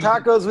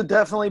tacos would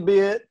definitely be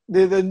it.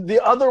 The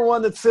other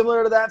one that's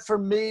similar to that for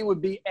me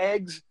would be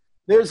eggs.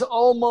 There's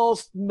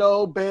almost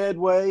no bad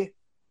way.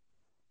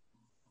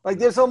 Like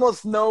there's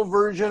almost no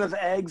version of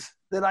eggs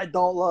that I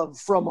don't love,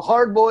 from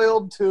hard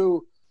boiled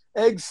to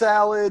egg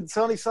salad,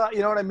 sunny side. You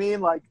know what I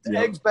mean? Like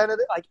eggs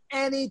Benedict, like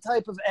any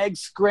type of egg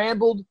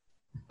scrambled,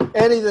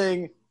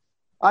 anything.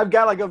 I've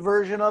got like a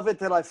version of it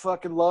that I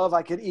fucking love.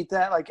 I could eat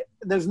that. Like,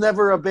 there's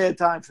never a bad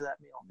time for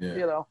that meal. Yeah.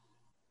 You know.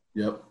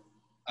 Yep.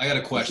 I got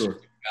a question,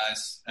 Sure.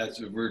 guys. As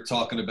we're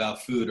talking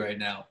about food right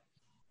now,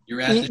 you're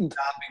at Eating. the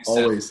shopping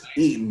center. Always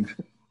eating.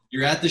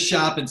 You're at the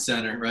shopping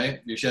center,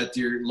 right? You're at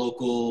your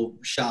local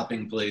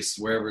shopping place,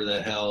 wherever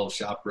the hell,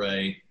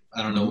 ShopRite.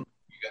 I don't know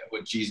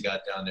what G's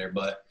got down there,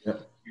 but you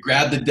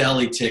grab the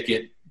deli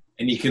ticket,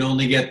 and you can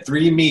only get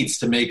 3 meats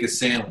to make a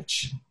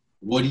sandwich.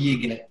 What do you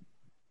get?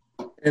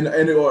 And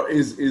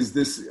is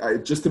this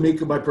just to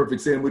make my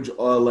perfect sandwich?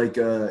 Like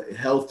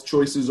health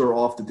choices are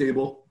off the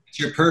table. It's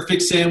your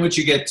perfect sandwich.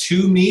 You get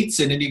 2 meats,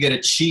 and then you get a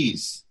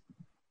cheese.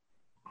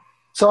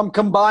 So I'm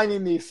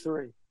combining these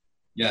 3.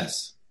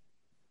 Yes.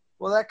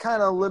 Well, that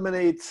kind of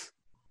eliminates,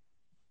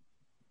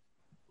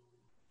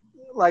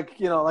 like,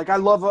 you know, like I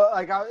love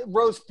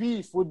roast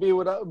beef would be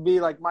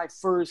like my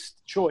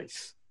first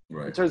choice.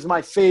 Right. In terms of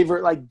my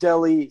favorite, like,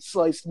 deli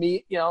sliced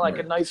meat, you know, like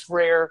a nice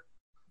rare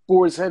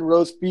boar's head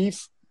roast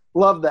beef.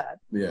 Love that.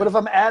 Yeah.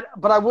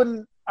 But I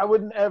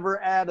wouldn't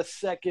ever add a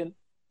second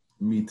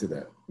meat to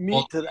that.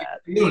 To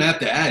that. You don't have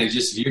to add it.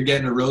 Just you're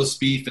getting a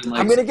roast beef and like.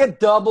 I'm gonna get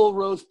double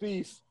roast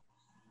beef.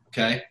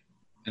 Okay.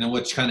 And then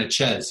what kind of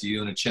cheese? You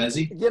doing a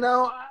chesy? You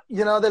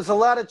know, there's a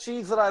lot of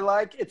cheese that I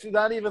like. It's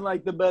not even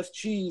like the best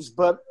cheese,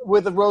 but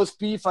with a roast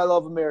beef, I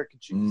love American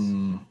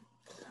cheese.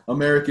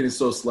 American is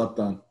so slept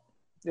on.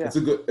 Yeah.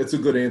 It's a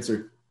good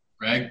answer.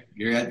 Greg,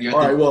 you're all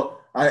right. Well,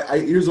 I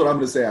here's what I'm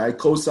going to say. I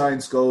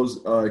co-sign Sco's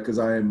because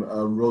I am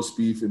a roast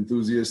beef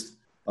enthusiast,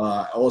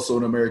 also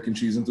an American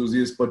cheese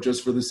enthusiast. But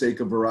just for the sake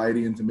of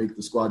variety and to make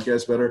the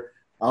Squadcast better,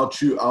 I'll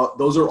choose.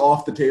 Those are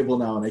off the table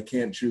now, and I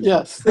can't choose.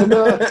 Yes, those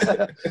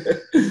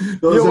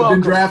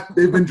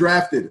They've been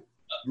drafted.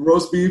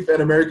 Roast beef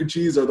and American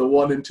cheese are the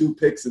 1 and 2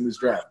 picks in this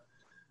draft.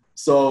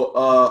 So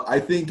I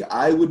think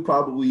I would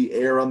probably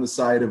err on the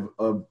side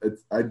of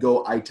I'd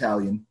go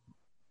Italian.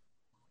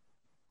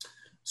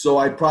 So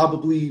I'd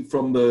probably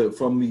from the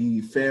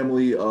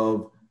family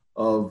of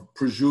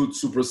prosciutto,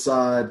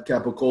 sopressata,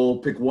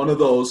 capicola, pick one of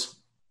those,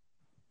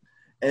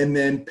 and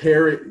then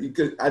pair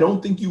it. I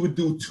don't think you would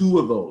do 2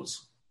 of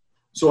those.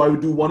 So I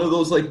would do one of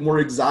those like more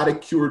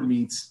exotic cured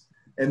meats,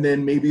 and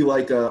then maybe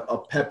like a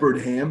peppered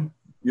ham.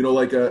 You know,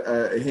 like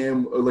a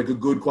ham, like a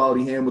good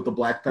quality ham with the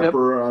black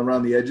pepper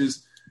around the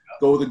edges.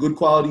 Go with a good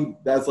quality.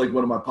 That's like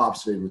one of my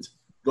pop's favorites.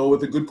 Go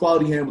with a good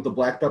quality ham with the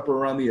black pepper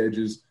around the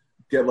edges.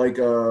 Get like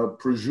a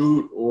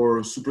prosciutto or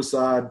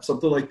sopressata,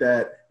 something like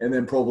that, and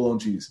then provolone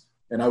cheese.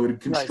 And I would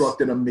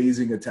construct an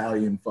amazing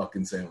Italian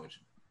fucking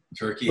sandwich.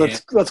 Turkey.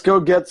 Let's go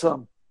get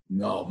some.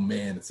 No,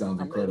 man, it sounds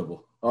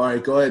incredible. All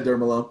right, go ahead,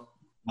 Dermalone.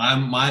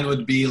 Mine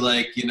would be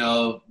like, you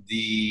know,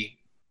 the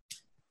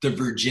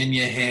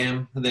Virginia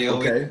ham. They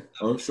always. Okay.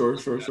 Oh, sure.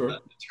 The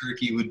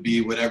turkey would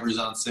be whatever's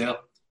on sale.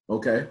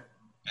 Okay.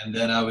 And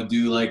then I would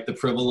do like the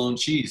provolone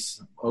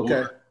cheese.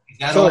 Okay.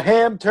 So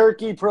ham,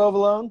 turkey,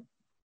 provolone.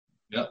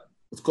 Yep.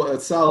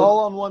 It's solid. All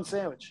on one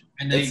sandwich.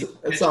 And that's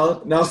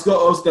solid. Now,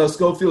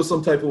 Sco feels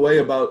some type of way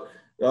about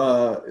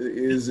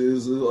is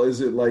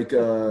it like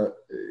the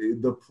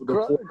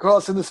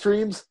crossing the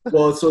streams?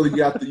 Well, so you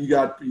got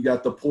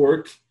the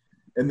pork,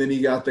 and then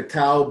you got the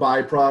cow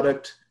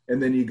byproduct,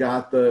 and then you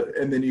got the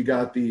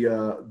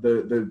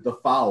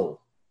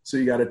fowl. So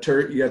you got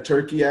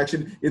turkey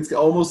action. It's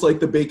almost like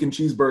the bacon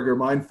cheeseburger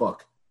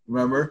mindfuck.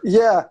 Remember?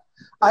 Yeah,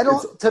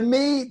 to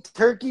me,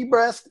 turkey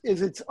breast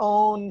is its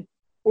own.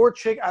 Or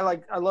chicken.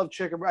 I love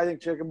chicken. I think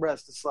chicken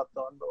breast is slept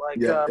on. But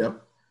like,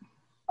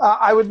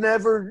 I would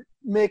never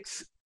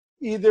mix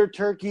either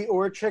turkey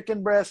or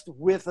chicken breast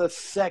with a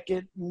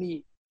second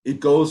meat.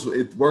 It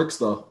works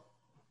though.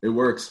 It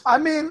works. I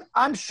mean,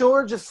 I'm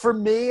sure just for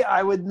me,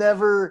 I would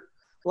never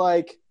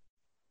like.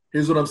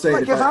 Here's what I'm saying.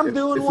 Like if I'm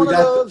doing one of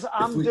those,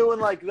 I'm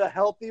doing like the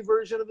healthy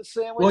version of the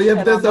sandwich. Well,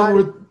 yeah, that's not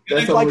what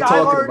we're talking about.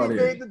 I've already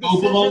made the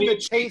decision to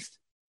taste.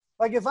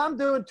 Like if I'm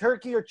doing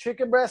turkey or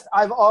chicken breast,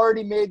 I've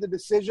already made the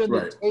decision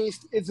that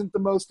taste isn't the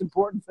most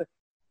important thing.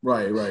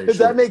 Right. Does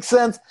that make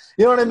sense?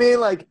 You know what I mean?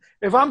 Like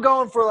if I'm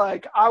going for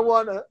like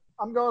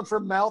I'm going for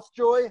mouth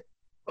joy.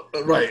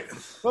 Right.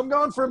 If I'm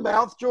going for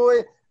mouth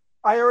joy,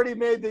 I already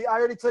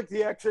took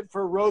the exit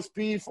for roast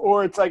beef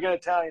or it's like an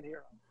Italian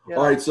hero. You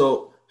know? All right,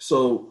 so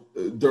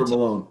Dirt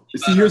Malone.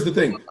 See, here's the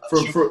thing.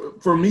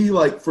 For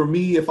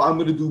me, if I'm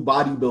gonna do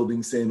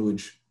bodybuilding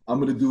sandwich, I'm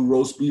gonna do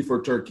roast beef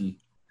or turkey.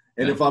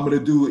 And if I'm going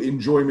to do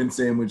enjoyment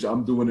sandwich,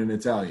 I'm doing an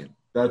Italian.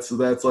 That's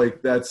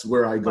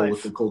where I go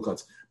with the cold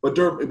cuts. But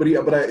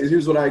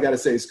here's what I got to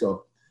say,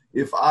 Sco.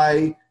 If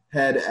I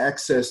had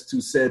access to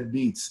said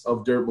meats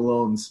of Dirt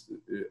Malone's,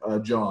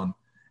 John,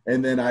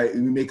 and then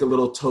we make a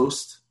little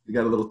toast. You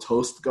got a little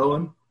toast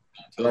going,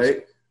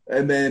 right?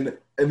 And then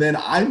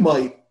I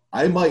might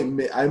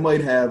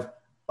have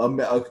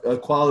a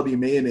quality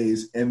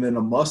mayonnaise and then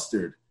a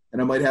mustard.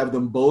 And I might have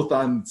them both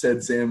on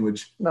said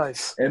sandwich.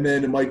 Nice. And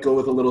then it might go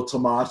with a little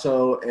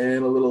tomato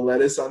and a little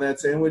lettuce on that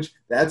sandwich.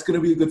 That's going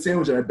to be a good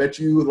sandwich, and I bet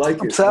you would like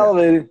it. I'm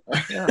salivating.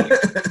 Yeah.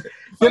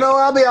 You know,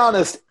 I'll be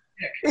honest.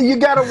 You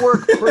got to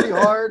work pretty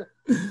hard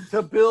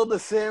to build a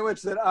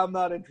sandwich that I'm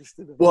not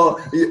interested in. Well,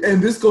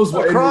 and this goes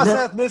across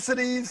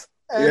ethnicities.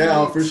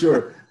 Yeah, for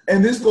sure.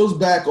 And this goes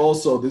back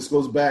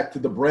to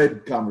the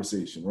bread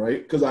conversation,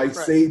 right? Because I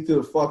say to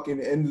the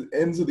fucking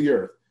ends of the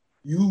earth,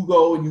 you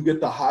go and you get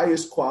the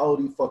highest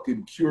quality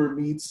fucking cured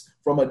meats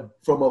from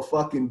a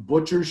fucking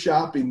butcher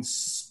shop in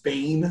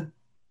Spain.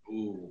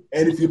 Ooh.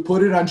 And if you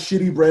put it on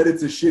shitty bread,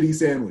 it's a shitty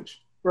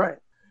sandwich. Right.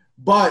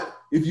 But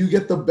if you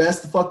get the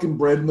best fucking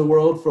bread in the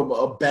world from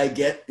a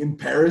baguette in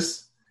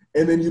Paris,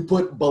 and then you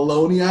put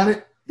bologna on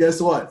it, guess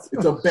what?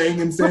 It's a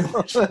banging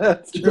sandwich.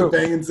 It's true. a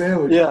banging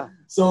sandwich. Yeah.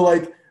 So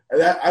like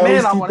that, I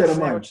always keep that in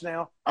mind.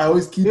 Now. I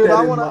always keep that in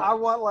mind. I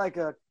want like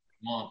a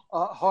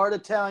hard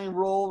Italian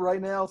roll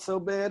right now, so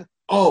bad.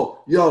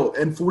 Oh, yo,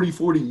 and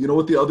 40-40. You know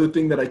what? The other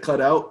thing that I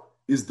cut out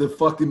is the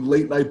fucking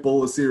late night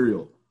bowl of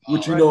cereal,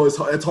 which you know it's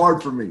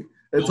hard for me.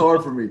 It's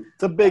hard for me.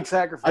 It's a big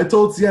sacrifice. I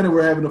told Sienna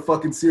we're having a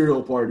fucking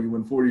cereal party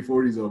when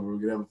 40-40's over. We're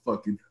gonna have a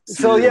fucking.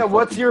 So yeah,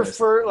 what's your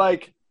first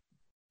like?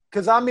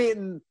 Because I'm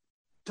eating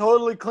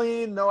totally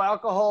clean, no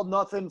alcohol,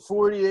 nothing.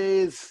 40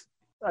 days,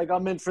 like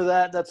I'm in for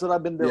that. That's what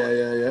I've been doing.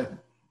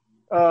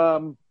 Yeah.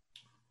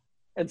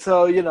 And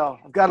so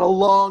I've got a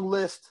long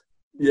list.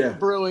 Yeah.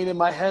 Brewing in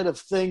my head of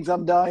things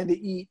I'm dying to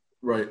eat.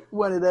 Right.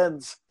 When it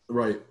ends.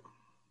 Right.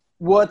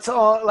 What's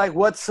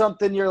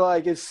something you're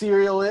like? Is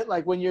cereal it?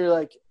 Like when you're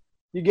like.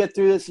 You get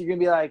through this, you're gonna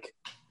be like,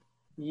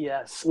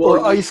 yes, or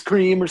ice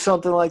cream or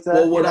something like that.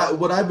 Well,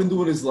 what I've been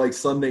doing is like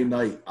Sunday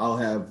night, I'll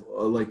have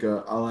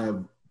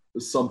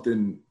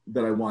something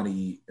that I want to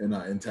eat,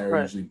 and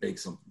Tara usually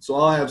bakes something, so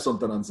I'll have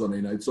something on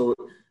Sunday night. So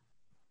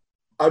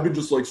I've been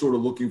just like sort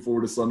of looking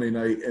forward to Sunday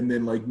night, and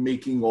then like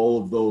making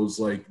all of those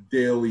like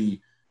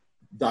daily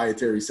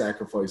dietary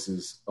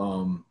sacrifices,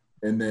 and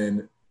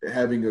then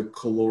having a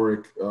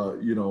caloric,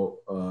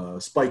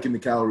 spike in the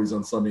calories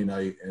on Sunday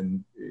night,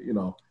 and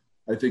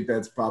I think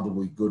that's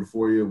probably good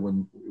for you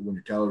when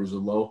your calories are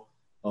low.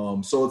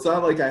 So it's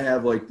not like I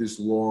have like this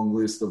long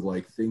list of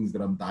like things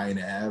that I'm dying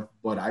to have,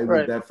 but I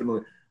would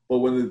definitely. But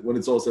when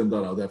it's all said and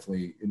done, I'll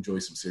definitely enjoy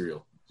some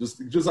cereal.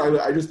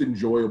 I just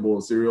enjoy a bowl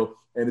of cereal,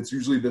 and it's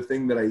usually the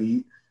thing that I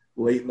eat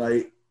late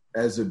night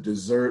as a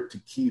dessert to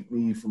keep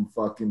me from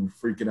fucking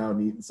freaking out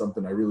and eating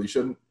something I really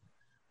shouldn't.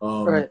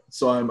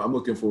 So I'm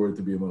looking forward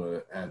to being able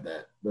to add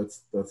that.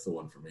 That's the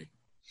one for me.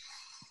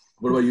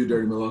 What about you,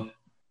 Dirty Milo?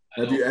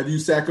 Have you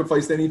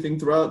sacrificed anything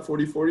throughout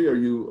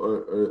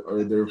 40-40?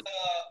 Are there?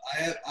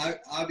 I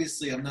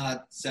obviously I'm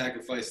not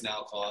sacrificing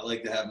alcohol. I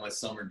like to have my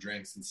summer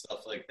drinks and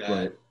stuff like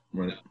that.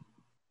 Right.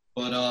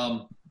 But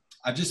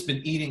I've just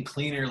been eating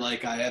cleaner.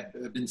 Like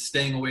I've been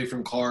staying away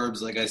from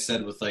carbs, like I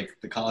said, with like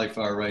the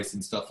cauliflower rice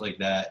and stuff like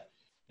that,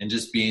 and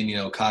just being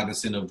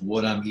cognizant of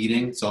what I'm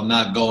eating. So I'm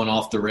not going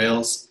off the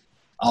rails.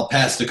 I'll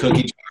pass the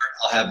cookie jar.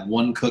 I'll have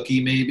one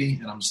cookie maybe,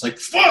 and I'm just like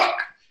fuck.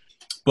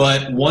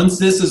 But once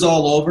this is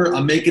all over,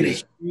 I'm making a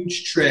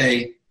huge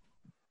tray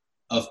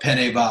of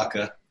penne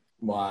vodka.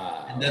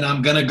 Wow. And then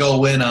I'm going to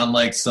go in on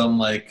like some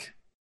like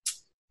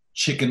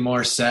chicken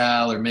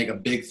marsala or make a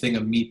big thing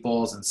of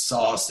meatballs and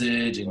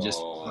sausage and just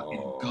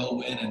fucking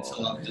go in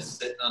until I'm just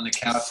sitting on the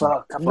couch.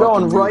 Fuck, I'm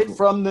going right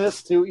from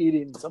this to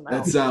eating somehow.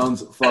 That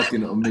sounds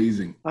fucking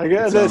amazing. I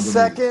guess the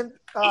second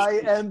I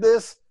end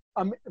this,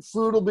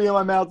 food will be in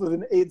my mouth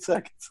within 8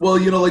 seconds. Well,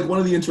 like one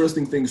of the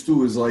interesting things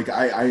too is like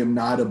I am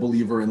not a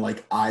believer in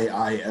like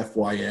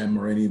IIFYM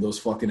or any of those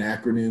fucking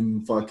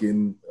acronym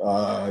fucking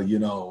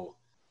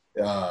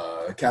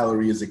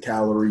calorie is a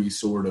calorie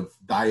sort of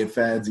diet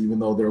fads, even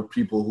though there are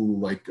people who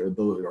like are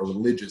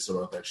religious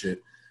about that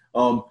shit.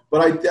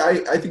 But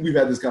I think we've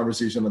had this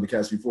conversation on the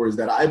cast before, is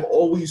that I've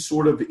always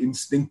sort of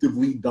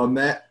instinctively done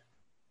that,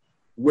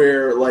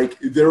 where like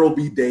there will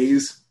be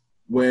days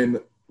when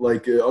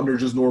like under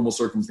just normal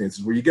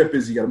circumstances where you get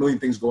busy, you got a million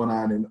things going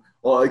on, and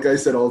like I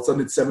said, all of a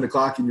sudden it's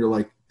 7:00 and you're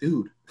like,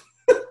 dude,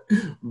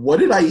 what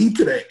did I eat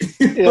today?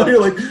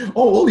 You're like,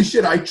 oh, holy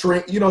shit, I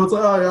trained. It's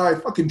like, I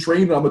fucking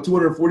trained. I'm a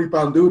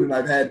 240-pound dude,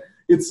 and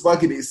it's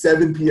fucking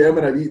 7 p.m.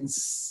 and I've eaten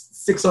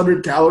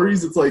 600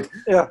 calories. It's like,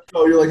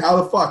 you're like,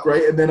 how the fuck,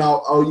 right? And then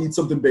I'll eat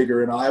something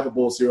bigger, and I'll have a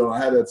bowl of cereal, and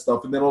I'll have that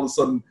stuff, and then all of a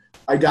sudden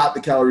I got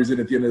the calories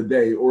in at the end of the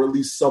day, or at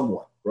least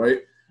somewhat,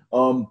 right?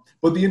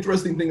 But the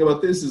interesting thing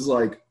about this is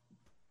like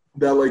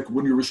that, like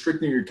when you're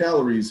restricting your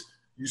calories,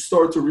 you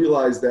start to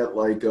realize that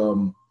like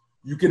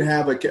you can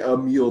have a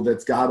meal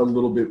that's got a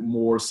little bit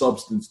more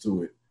substance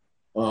to it,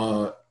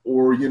 or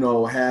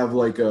have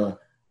like a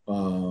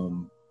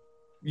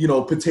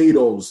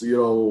potatoes,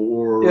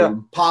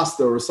 or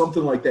pasta or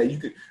something like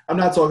that. I'm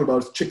not talking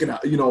about chicken,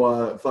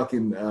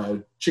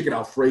 chicken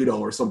Alfredo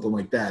or something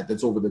like that.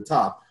 That's over the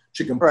top.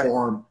 Chicken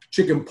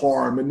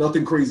parm, and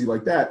nothing crazy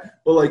like that.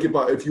 But like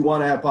if you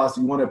want to have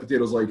pasta, you want to have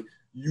potatoes, like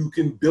you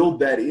can build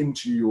that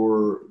into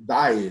your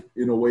diet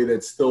in a way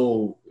that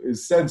still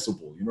is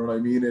sensible. You know what I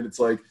mean? And it's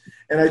like,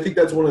 and I think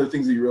that's one of the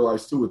things that you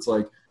realize too. It's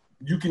like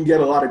you can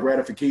get a lot of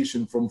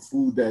gratification from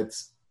food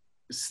that's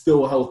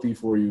still healthy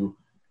for you.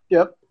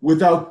 Yep.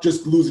 without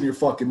just losing your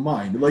fucking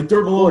mind. Like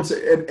Dirt Malone,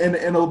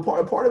 and a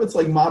part of it's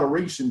like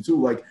moderation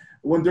too. Like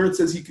when Dirt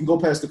says he can go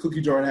past the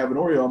cookie jar and have an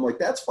Oreo, I'm like,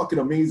 that's fucking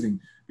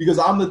amazing. Because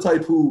I'm the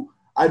type who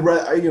I'd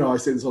rather, I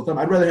say this all the time,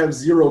 I'd rather have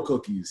 0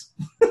 cookies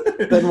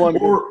than one,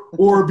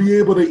 or be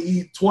able to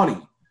eat 20.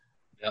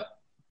 Yep.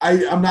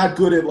 I'm not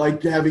good at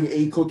like having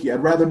a cookie.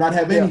 I'd rather not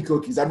have any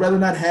cookies. I'd rather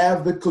not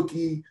have the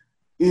cookie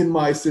in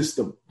my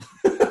system.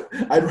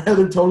 I'd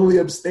rather totally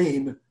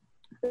abstain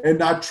and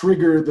not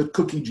trigger the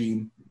cookie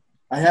gene.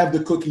 I have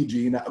the cookie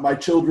gene. My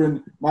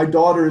children, my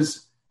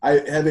daughters, I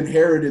have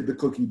inherited the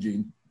cookie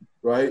gene,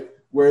 right?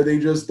 Where they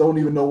just don't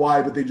even know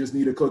why, but they just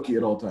need a cookie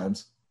at all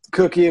times.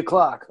 Cookie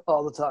o'clock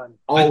all the time.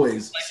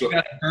 Always. Like you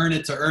got to burn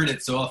it to earn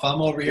it. So if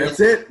I'm over here,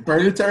 that's it.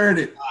 Burn it to earn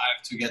it. I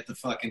have to get the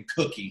fucking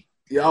cookie.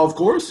 Yeah, of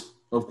course.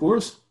 Of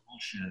course.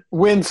 Bullshit.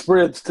 Wind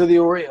sprints to the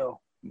Oreo.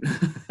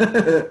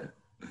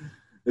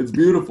 It's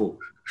beautiful.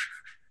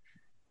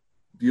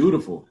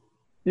 Beautiful.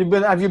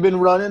 Have you been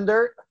running,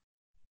 Dirt?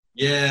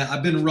 Yeah,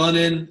 I've been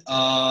running.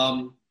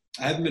 I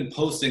haven't been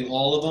posting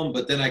all of them,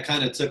 but then I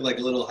kind of took like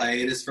a little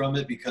hiatus from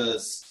it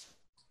because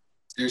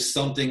there's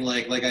something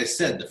like I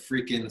said, the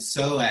freaking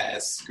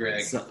psoas,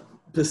 Greg.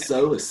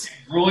 Psoas.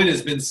 Groin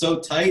has been so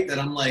tight that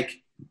I'm like,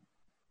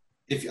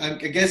 I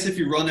guess if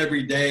you run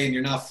every day and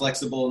you're not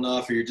flexible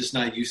enough or you're just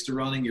not used to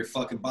running, your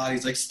fucking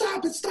body's like,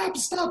 stop it, stop it,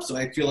 stop. So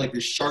I feel like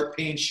there's sharp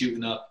pain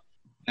shooting up.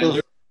 And I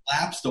literally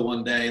lapsed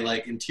one day,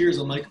 like in tears.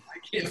 I'm like, I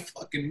can't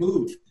fucking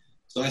move.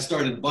 So I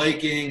started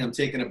biking. I'm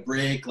taking a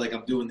break. Like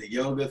I'm doing the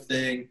yoga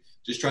thing,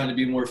 just trying to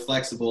be more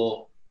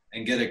flexible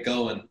and get it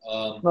going.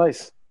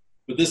 Nice.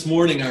 But this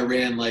morning I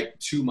ran like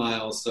 2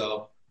 miles.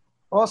 So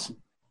awesome.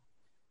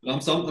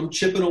 But I'm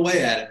chipping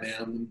away at it, man.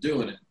 I'm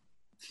doing it.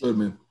 Good,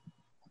 man.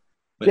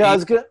 But yeah, I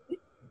was good.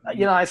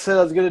 I said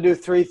I was going to do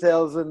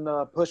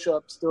 3,000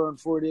 push-ups during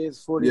 4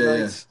 days, 40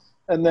 nights.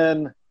 Yeah. And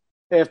then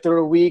after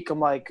a week, I'm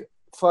like,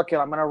 fuck it.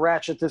 I'm going to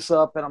ratchet this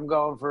up, and I'm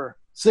going for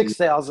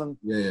 6,000.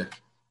 Yeah.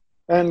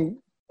 And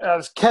I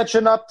was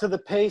catching up to the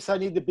pace I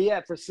need to be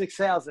at for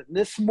 6,000.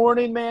 This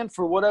morning, man,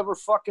 for whatever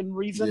fucking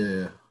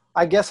reason,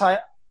 I guess I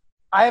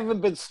haven't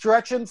been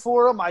stretching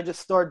for them. I just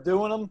start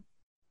doing them.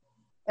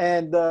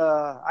 And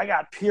I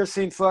got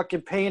piercing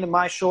fucking pain in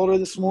my shoulder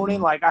this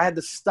morning. Like, I had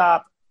to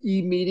stop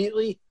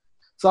immediately.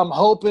 So I'm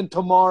hoping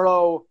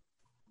tomorrow,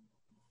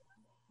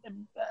 at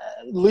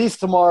least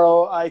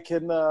tomorrow, I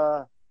can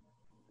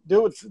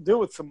do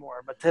it some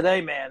more. But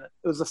today, man,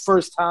 it was the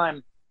first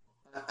time.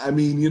 I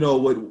mean, you know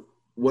what?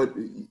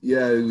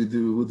 Yeah,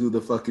 we'll do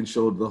the fucking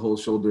shoulder, the whole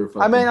shoulder.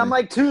 I mean, I'm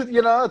like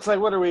it's like,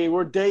 what are we?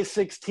 We're day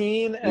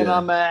 16, and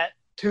I'm at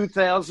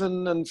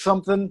 2,000 and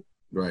something.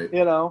 Right.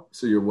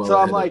 So you're well. So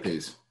ahead I'm like, of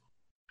pace.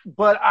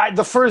 But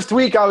the first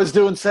week I was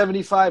doing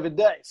 75 a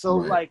day. So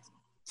like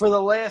for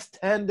the last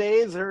 10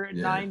 days or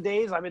 9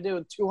 days, I've been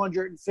doing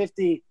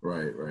 250.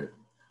 Right.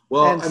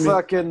 Well, and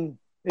fucking,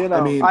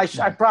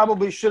 I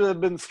probably should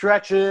have been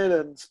stretching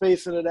and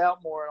spacing it out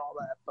more and all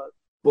that, but.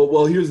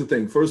 Well, here's the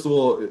thing. First of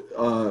all,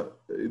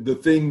 the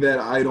thing that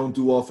I don't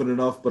do often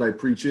enough, but I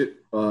preach it,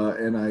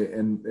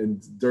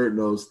 and Dirt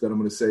knows that I'm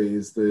going to say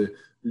is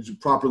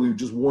properly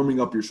just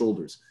warming up your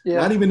shoulders. Yeah.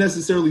 Not even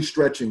necessarily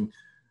stretching.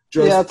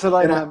 That's what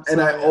I meant.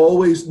 I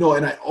always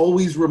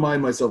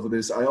remind myself of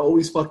this. I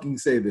always fucking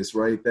say this,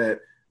 right? That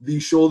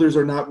these shoulders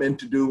are not meant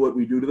to do what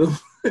we do to them.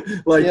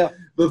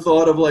 The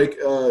thought of like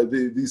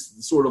these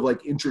sort of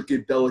like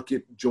intricate,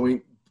 delicate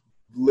joint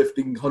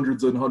lifting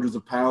hundreds and hundreds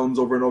of pounds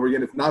over and over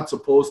again. It's not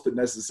supposed to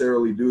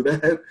necessarily do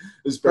that,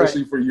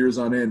 especially for years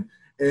on end.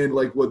 And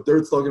like what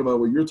Dirt's talking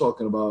about, what you're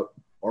talking about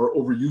are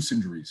overuse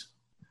injuries.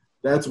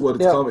 That's what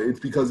it's coming.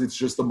 It's because it's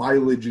just the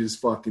mileage is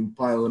fucking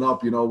piling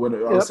up. When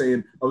I was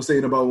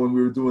saying about when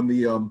we were doing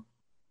the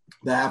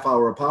half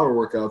hour of power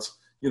workouts,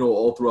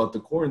 all throughout the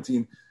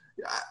quarantine,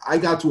 I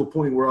got to a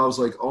point where I was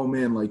like, oh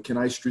man, like, can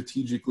I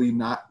strategically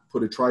not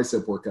put a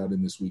tricep workout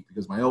in this week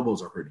because my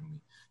elbows are hurting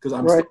me? Because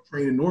I'm still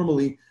training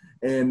normally.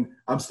 And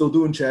I'm still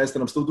doing chest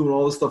and I'm still doing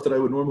all the stuff that I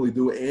would normally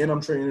do. And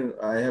I'm training,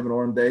 I have an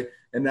arm day.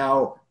 And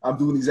now I'm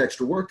doing these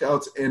extra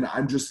workouts and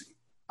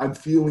I'm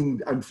feeling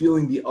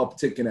the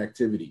uptick in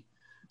activity.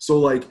 So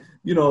like,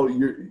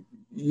 you're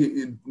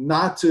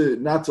not to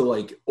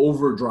like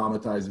over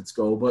dramatize its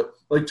goal, but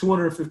like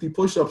 250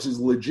 push-ups is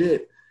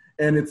legit.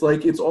 And it's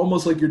like, it's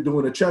almost like you're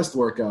doing a chest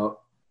workout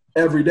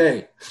every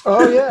day.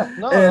 Oh yeah.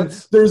 No, and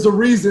there's a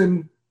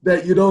reason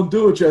that you don't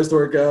do a chest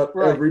workout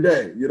every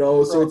day,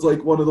 So it's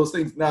like one of those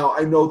things. Now,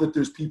 I know that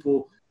there's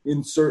people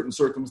in certain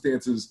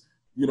circumstances,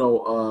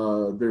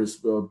 there's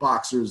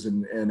boxers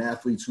and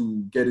athletes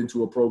who get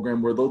into a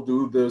program where they'll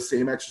do the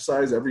same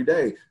exercise every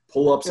day,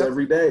 pull-ups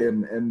every day,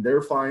 and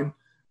they're fine.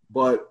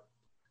 But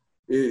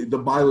the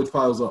mileage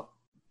piles up.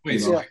 Wait,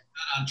 so you're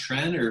not on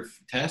trend or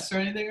tests or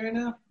anything right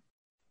now?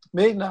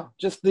 Me? No,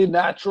 just the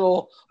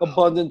natural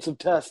abundance of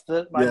tests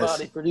that my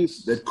body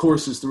produces. That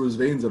courses through his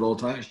veins at all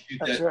times.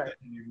 That's right.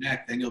 In your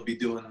neck, then you'll be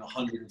doing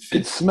 150.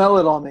 You'd smell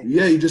it on me.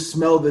 Yeah, you just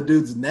smell the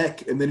dude's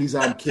neck, and then he's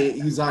on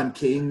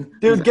King.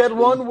 Dude, get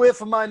one whiff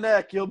of my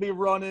neck, you'll be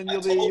running.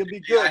 You'll be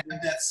good. I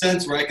have that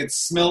sense where I could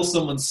smell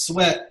someone's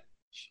sweat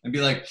and be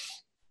like,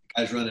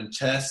 "Guy's running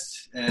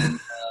chest," and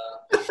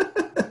I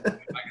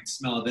can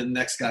smell it. Then the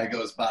next guy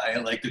goes by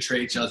at like the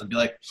trade shows and be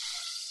like,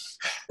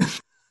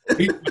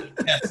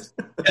 "Yes,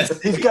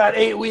 He's got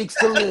 8 weeks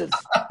to live."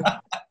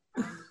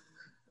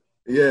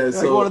 Yeah, like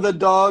so one of the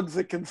dogs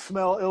that can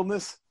smell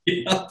illness.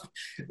 Yeah.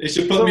 They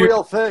should It's put a me.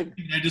 real thing.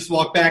 I just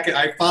walk back and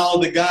I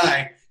follow the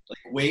guy.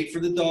 Like, wait for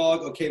the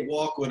dog. Okay,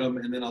 walk with him,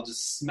 and then I'll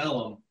just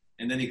smell him,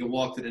 and then he can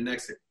walk to the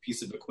next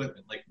piece of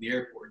equipment, like the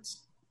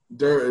airports.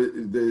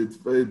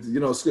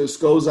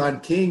 Sko's on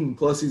king.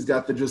 Plus, he's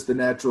got the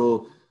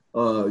natural,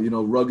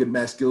 rugged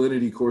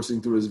masculinity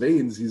coursing through his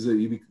veins. He's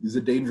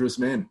a dangerous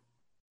man.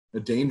 A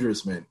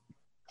dangerous man.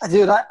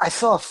 Dude, I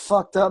saw a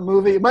fucked up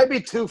movie. It might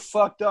be too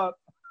fucked up.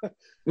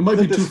 It might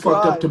be too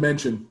fucked up to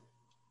mention.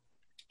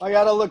 I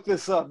gotta look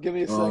this up. Give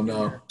me a second. Oh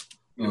no.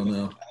 Oh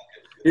no.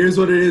 Here's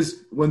what it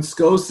is. When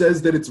Sko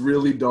says that it's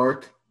really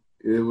dark,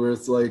 where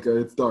it's like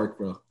it's dark,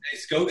 bro. Hey,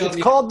 Sko got It's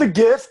me. called The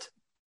Gift.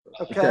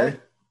 Okay.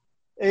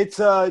 It's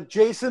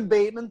Jason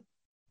Bateman.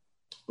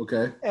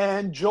 Okay.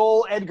 And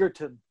Joel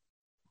Edgerton.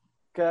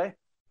 Okay.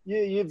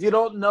 If you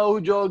don't know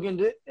who Joel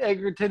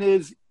Edgerton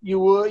is, you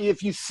will.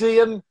 If you see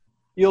him,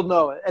 you'll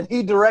know it. And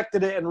he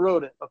directed it and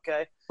wrote it.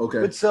 Okay. Okay.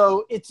 But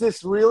so it's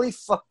this really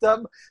fucked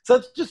up. So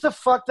it's just a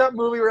fucked up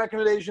movie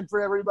recommendation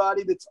for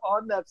everybody that's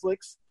on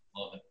Netflix.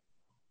 Love it.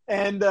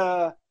 And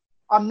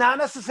I'm not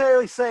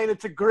necessarily saying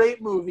it's a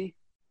great movie,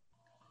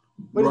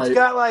 but Right. it's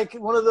got like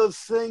one of those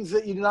things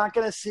that you're not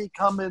going to see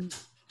coming.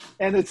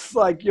 And it's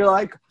like, you're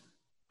like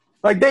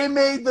they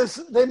made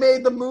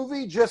the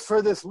movie just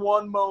for this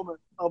one moment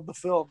of the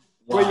film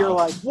where you're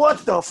like,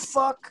 what the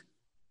fuck?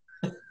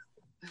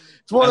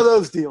 It's one of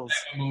those deals.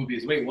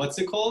 Movies. Wait, what's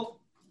it called?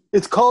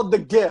 It's called The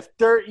Gift.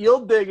 Dirt,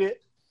 you'll dig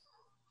it.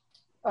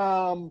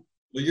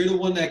 Well, you're the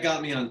one that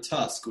got me on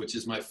Tusk, which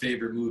is my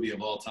favorite movie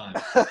of all time.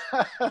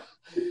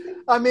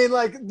 I mean,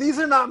 like, these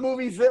are not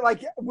movies that,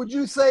 like, would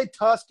you say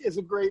Tusk is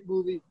a great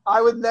movie?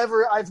 I've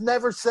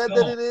never said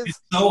that it is.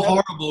 It's so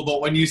horrible,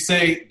 but when you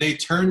say they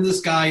turned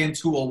this guy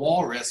into a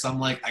walrus, I'm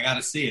like, I got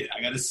to see it.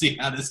 I got to see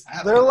how this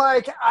happens. They're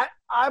like,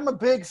 I'm a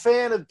big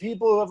fan of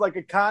people who have, like,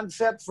 a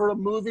concept for a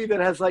movie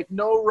that has, like,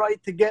 no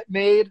right to get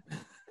made.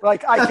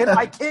 Like,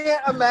 I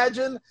can't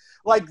imagine,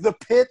 like, the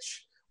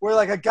pitch where,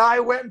 like, a guy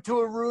went into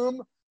a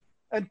room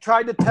and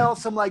tried to tell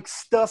some, like,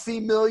 stuffy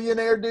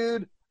millionaire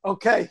dude,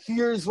 okay,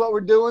 here's what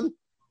we're doing.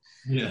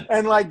 Yeah.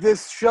 And, like,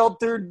 this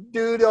sheltered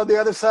dude on the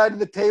other side of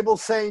the table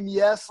saying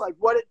yes, like,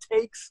 what it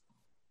takes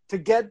to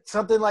get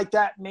something like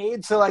that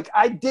made. So, like,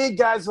 I dig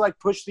guys who, like,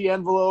 push the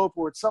envelope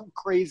or it's something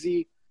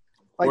crazy.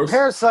 Like,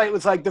 Parasite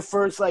was, like, the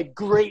first, like,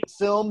 great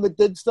film that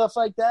did stuff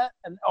like that.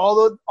 And all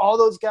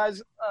those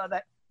guys,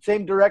 that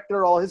same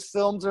director, all his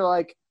films are,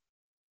 like,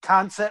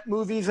 concept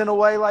movies in a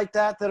way like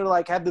that are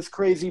like have this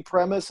crazy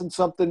premise and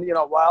something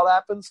wild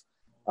happens.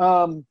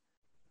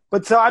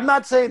 But so I'm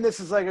not saying this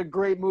is like a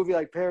great movie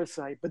like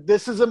Parasite, but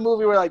this is a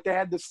movie where like they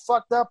had this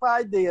fucked up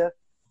idea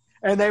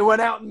and they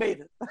went out and made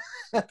it.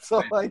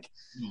 So like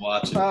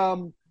watch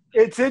it.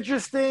 It's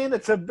interesting.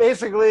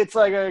 It's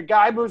like a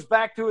guy moves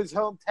back to his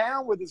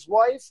hometown with his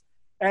wife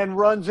and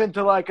runs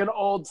into like an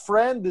old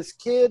friend, this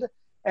kid,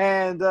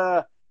 and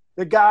the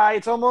guy,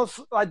 it's almost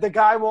like the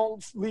guy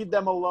won't leave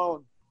them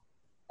alone.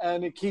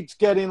 And it keeps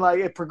getting like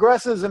it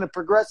progresses and it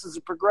progresses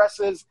and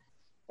progresses,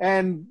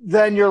 and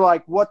then you're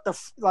like, "What the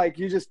like?"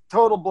 You're just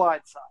total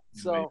blindside.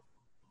 So,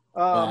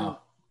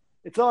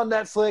 it's on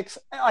Netflix.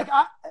 Like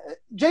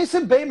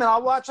Jason Bateman,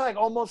 I'll watch like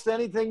almost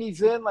anything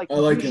he's in. Like I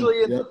like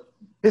usually, him. Yep.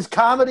 His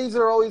comedies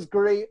are always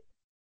great.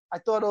 I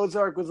thought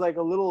Ozark was like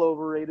a little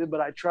overrated, but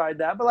I tried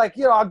that. But like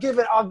I'll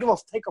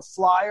take a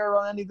flyer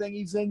on anything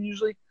he's in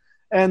usually,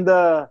 and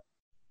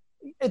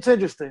it's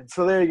interesting.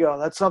 So there you go.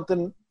 That's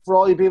something for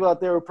all you people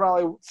out there who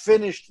probably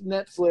finished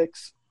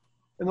Netflix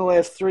in the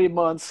last 3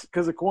 months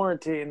because of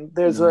quarantine.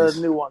 There's a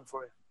new one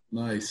for you.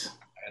 Nice.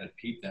 I gotta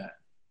peep that.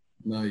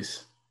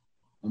 Nice.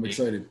 I'm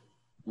excited.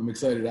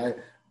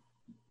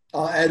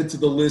 I'll add it to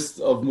the list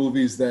of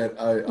movies that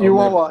You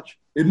won't watch.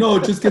 No,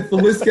 it just the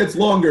list gets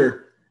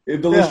longer. The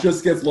list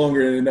just gets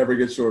longer and it never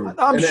gets shorter.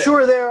 I'm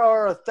sure there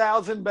are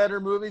 1,000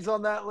 better movies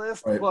on that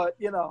list, right. But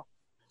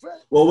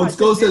Well, when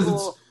Sko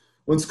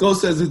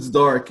says it's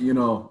dark,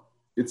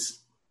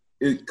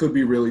 it could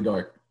be really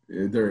dark.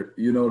 You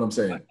know what I'm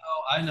saying?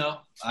 I know.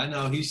 I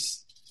know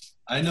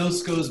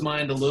Sko's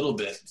mind a little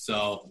bit.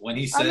 So when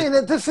he said, I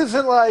mean, this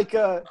isn't like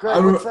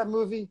Greg. What's that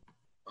movie?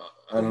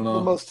 I don't know.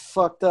 The most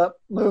fucked up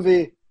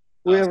movie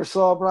we ever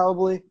saw,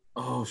 probably.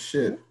 Oh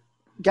shit.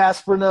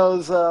 Gaspar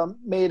Noé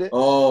made it.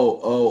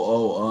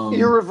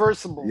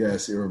 Irreversible.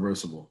 Yes,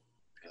 Irreversible.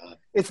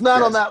 It's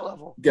not on that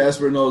level.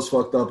 Gaspar Noé's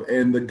fucked up,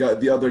 and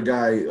the other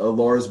guy,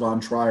 Lars von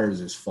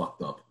Trier's, is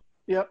fucked up.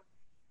 Yep.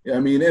 Yeah, I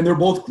mean, and they're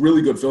both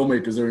really good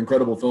filmmakers. They're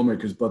incredible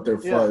filmmakers, but their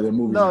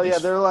movies. No,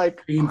 they're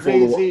like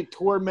crazy,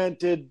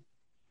 tormented.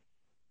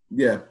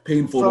 Yeah,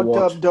 painful to watch.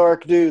 Fucked up,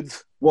 dark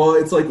dudes. Well,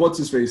 it's like what's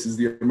his face is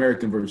the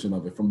American version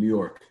of it from New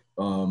York,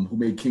 who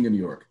made King of New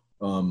York.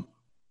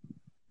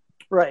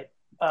 Right.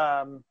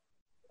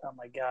 Oh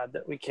my God,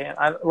 that we can't.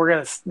 We're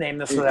gonna name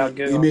this without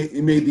Google.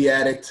 He made The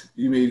Addict.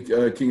 He made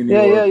King of New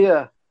Yeah,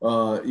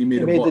 York. He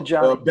made the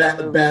Johnny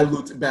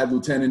Bad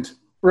Lieutenant.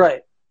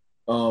 Right.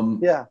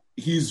 Yeah.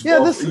 He's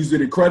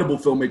an incredible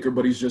filmmaker,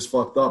 but he's just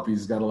fucked up.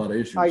 He's got a lot of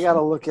issues. I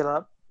gotta look it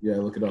up. Yeah,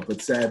 look it up.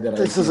 It's sad that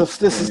this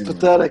is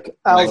pathetic.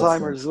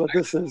 Alzheimer's is what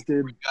this is,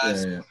 dude.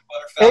 Yeah.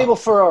 Abel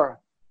Ferrara.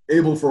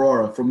 Abel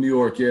Ferrara from New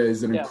York. Yeah,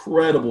 he's an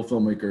incredible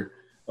filmmaker.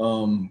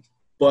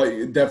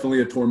 But definitely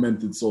a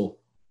tormented soul.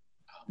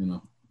 You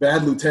know,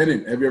 Bad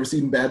Lieutenant. Have you ever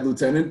seen Bad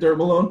Lieutenant, Dirt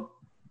Malone?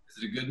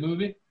 Is it a good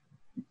movie?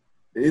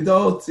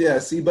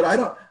 But I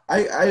don't.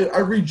 I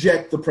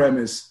reject the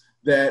premise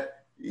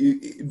that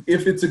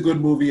if it's a good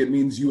movie, it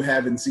means you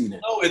haven't seen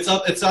it. No,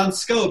 it's on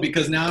SCO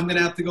because now I'm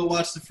gonna have to go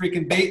watch the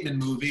freaking Bateman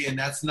movie, and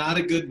that's not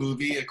a good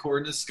movie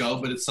according to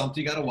SCO, but it's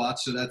something you got to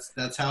watch. So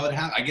that's how it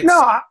happens.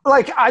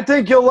 I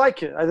think you'll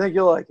like it.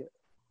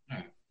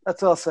 Right.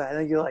 That's all I'll say. I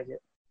think you'll like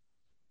it.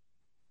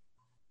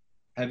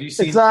 Have you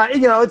seen? It's not.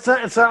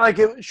 It's not like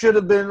it should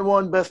have been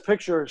won Best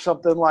Picture or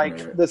something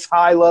like this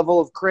high level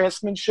of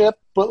craftsmanship,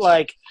 but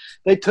like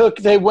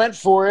they went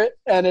for it,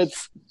 and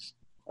it's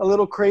a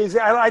little crazy.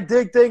 I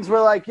dig things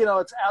where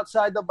it's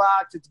outside the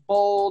box, it's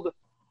bold.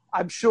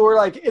 I'm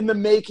sure in the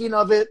making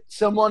of it,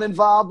 someone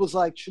involved was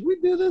like, "Should we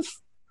do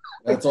this?"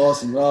 That's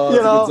awesome. Oh,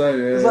 that's a good time.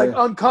 Yeah, it's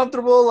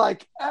uncomfortable,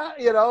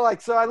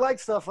 so I like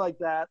stuff like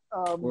that.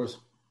 Of course.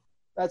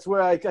 That's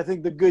where I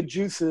think the good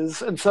juice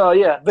is. And so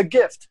The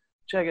Gift.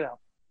 Check it out.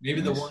 Maybe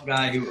the one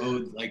guy who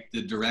owed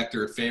the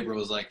director of Favor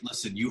was like,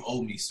 "Listen, you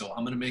owe me, so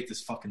I'm gonna make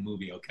this fucking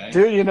movie, okay?"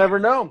 Dude, you never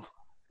know.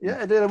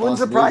 Yeah, it wouldn't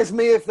surprise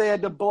me if they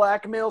had to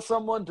blackmail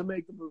someone to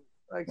make the movie.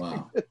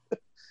 Wow.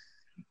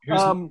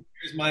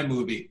 Here's my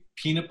movie,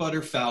 Peanut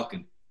Butter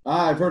Falcon.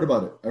 I've heard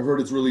about it. I've heard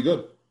it's really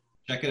good.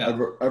 Check it out.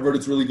 I've heard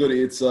it's really good.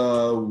 It's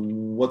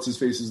what's his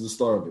face is the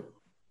star of it.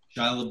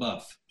 Shia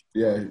LaBeouf.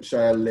 Yeah,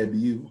 Shia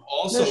LaBeouf.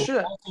 Also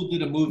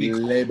did a movie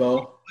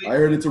called I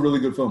heard it's a really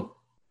good film.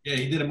 Yeah,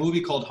 he did a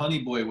movie called Honey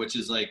Boy, which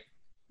is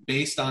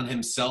based on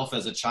himself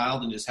as a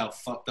child and just how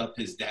fucked up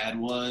his dad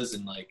was,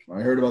 and I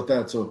heard about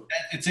that. So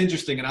it's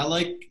interesting, and I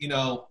like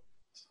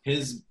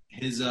his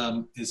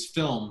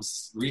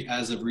films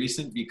as of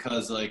recent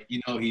because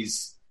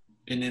he's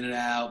been in and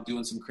out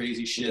doing some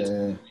crazy shit,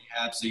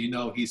 rehab, so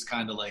he's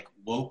kind of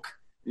woke.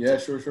 Yeah,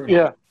 sure.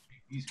 Yeah,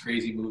 these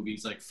crazy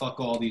movies,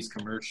 fuck all these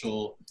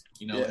commercial.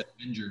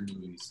 Avenger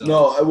movies. So.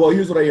 No, well,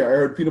 here's what I hear. I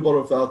heard Peanut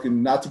Butter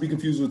Falcon, not to be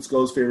confused with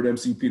Sco's favorite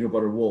MC, Peanut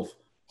Butter Wolf.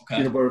 Okay.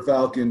 Peanut Butter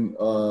Falcon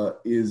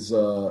is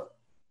a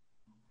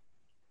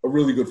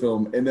really good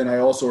film, and then I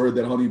also heard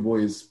that Honey Boy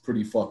is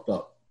pretty fucked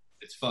up.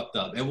 It's fucked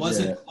up. It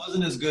wasn't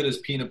as good as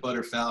Peanut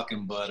Butter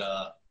Falcon, but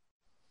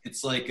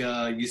it's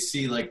you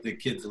see the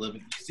kids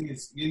living. You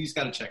just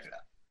got to check it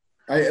out.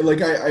 I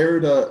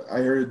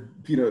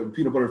heard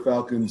Peanut Butter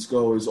Falcon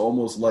SCO is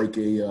almost like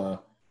a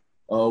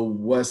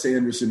Wes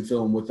Anderson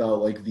film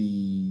without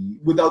the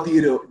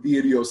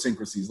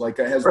idiosyncrasies. It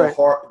has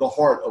the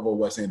heart of a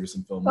Wes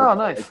Anderson film. Oh,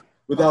 nice.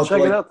 Without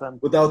check it out then.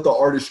 Without the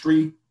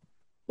artistry,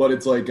 but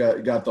it's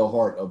got the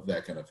heart of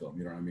that kind of film.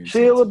 You know what I mean?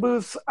 Shia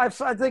LaBeouf,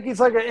 I think he's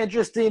an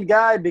interesting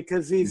guy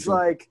because he's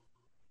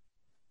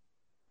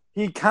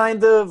he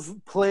kind of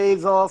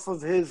plays off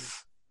of his.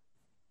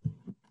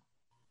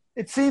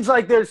 It seems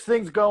like there's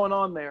things going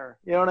on there.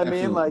 You know what I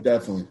mean?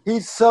 Definitely. He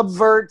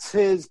subverts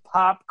his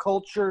pop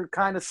culture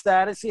kind of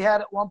status he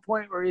had at one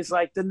point where he's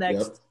the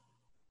next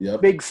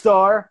big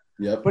star.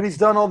 Yep. But he's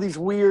done all these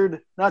weird,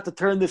 not to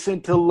turn this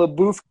into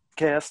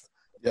Laboufcast,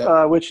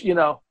 which,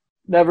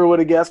 never would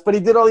have guessed. But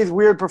he did all these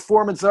weird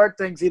performance art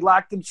things. He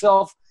locked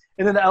himself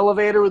in an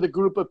elevator with a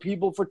group of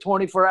people for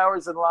 24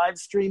 hours and live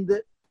streamed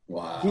it.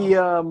 Wow. He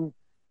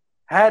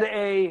had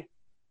a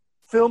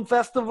film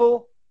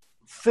festival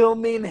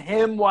filming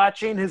him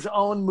watching his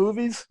own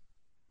movies.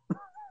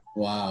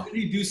 Wow. Did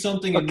he do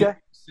something in New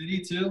York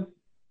City too?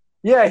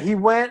 Yeah, he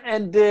went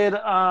and did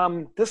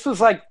this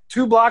was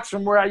 2 blocks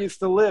from where I used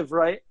to live,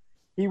 right?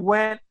 He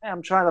went,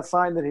 I'm trying to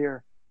find it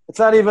here. It's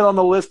not even on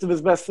the list of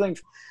his best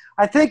things.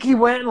 I think he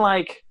went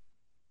and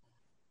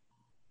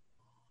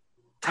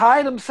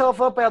tied himself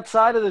up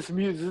outside of this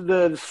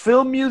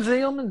film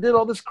museum and did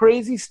all this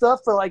crazy stuff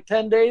for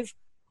 10 days.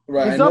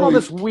 Right. He's done all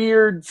this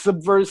weird,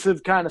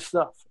 subversive kind of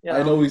stuff.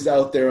 I know he's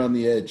out there on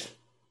the edge.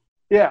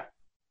 Yeah.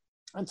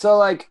 And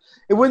so,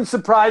 it wouldn't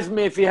surprise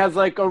me if he has,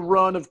 a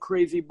run of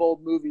crazy,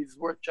 bold movies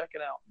worth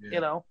checking out,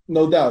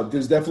 No doubt.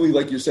 There's definitely,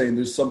 like you're saying,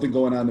 there's something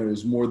going on there.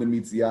 There's more than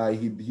meets the eye.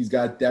 He's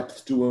got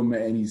depth to him,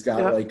 and he's got,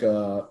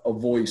 a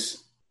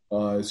voice.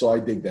 So I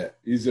dig that.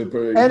 He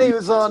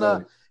was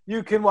on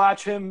you can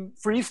watch him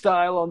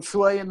freestyle on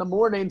Sway in the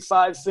Morning,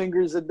 5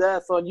 Fingers of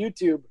Death on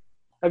YouTube.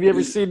 Have you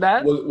ever seen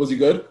that? Was he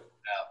good?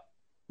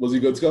 Was he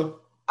good, Scott?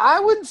 I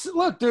wouldn't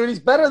look, dude. He's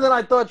better than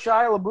I thought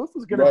Shia LaBeouf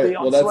was going to be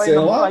on. Well, that's saying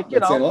a lot.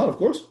 That's saying a lot, of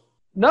course.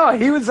 No,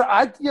 he was.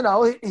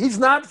 He's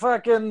not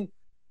fucking.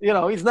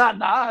 He's not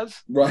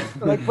Nas. Right.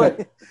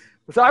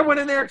 So I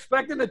went in there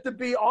expecting it to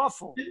be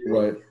awful.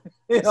 Right.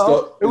 It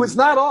was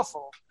not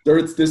awful.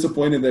 It's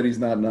disappointing that he's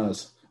not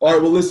Nas. All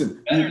right. Well,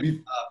 listen.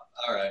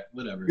 All right.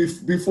 whatever.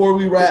 Before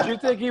we wrap, Did you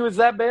think he was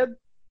that bad?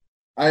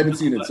 I haven't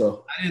seen it,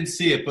 so I didn't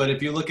see it, but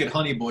if you look at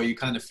Honey Boy, you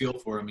kind of feel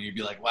for him, and you'd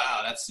be like,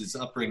 wow, that's his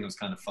upbringing was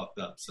kind of fucked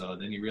up. So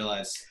then you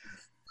realize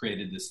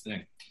created this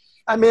thing.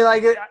 I mean,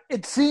 like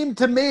it seemed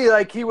to me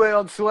like he went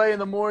on Sway in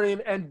the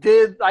morning and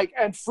did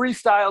and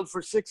freestyled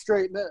for 6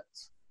 straight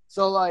minutes.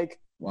 So like,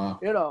 wow,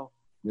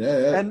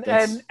 yeah,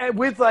 and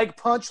with like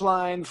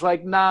punchlines,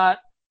 like not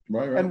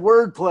right, and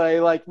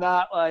wordplay, like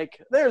not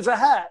like there's a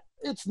hat,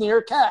 it's near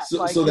a cat.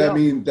 So that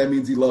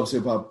means he loves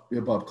hip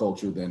hop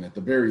culture. Then at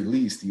the very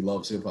least, he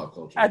loves hip hop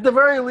culture. At the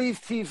very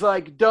least, he's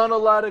like done a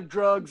lot of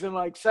drugs and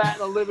like sat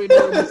in a living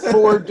room with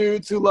 4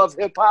 dudes who love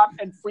hip hop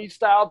and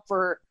freestyled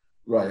for.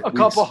 Right, a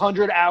couple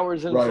hundred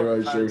hours in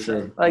right,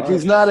 sure. Like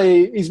he's not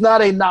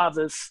a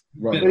novice,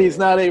 right, but he's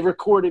not a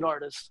recording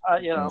artist.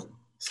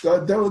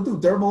 Scott,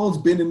 Derek Malone's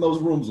been in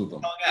those rooms with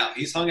him.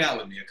 He's hung out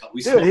with me a couple.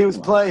 Dude, he was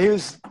playing. He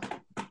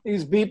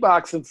was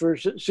beatboxing for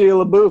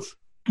Sheila Booth,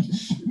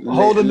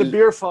 holding the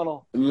beer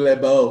funnel.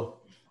 Lebo.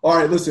 All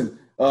right, listen.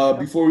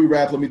 Before we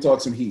wrap, let me talk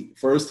some heat.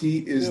 First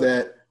heat is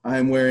that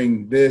I'm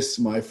wearing this,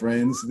 my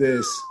friends.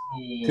 This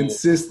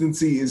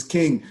consistency is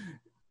king.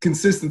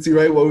 Consistency,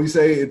 right? What we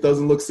say, it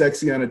doesn't look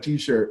sexy on a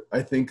T-shirt.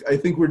 I think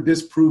we're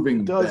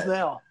disproving that.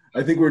 Now.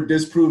 I think we're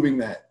disproving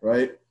that,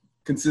 right?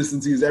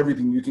 Consistency is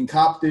everything. You can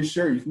cop this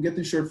shirt. You can get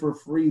this shirt for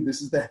free.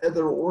 This is the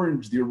Heather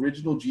Orange, the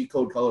original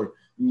G-code color.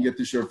 You can get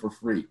this shirt for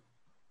free.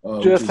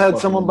 Just had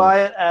someone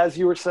buy it as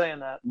you were saying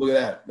that. Look at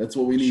that. That's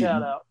what we need.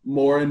 Shout out.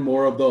 More and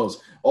more of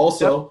those.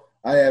 Also,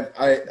 I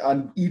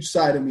on each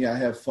side of me, I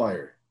have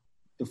fire.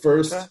 The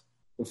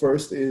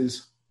first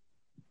is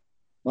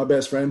my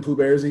best friend, Pooh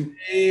Bearsy.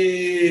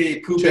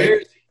 Hey, Pooh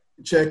Bearsy.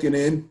 Checking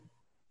in,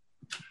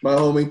 my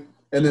homie.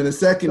 And then the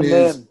second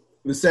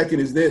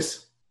is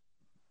this.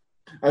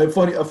 I have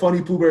a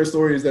funny Pooh Bear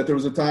story is that there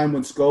was a time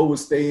when Sko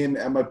was staying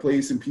at my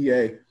place in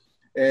PA,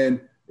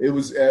 and it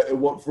was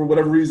for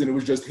whatever reason it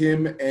was just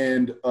him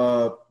and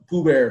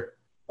Pooh Bear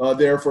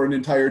there for an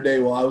entire day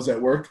while I was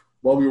at work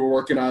while we were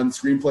working on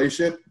screenplay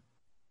shit,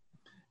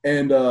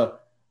 and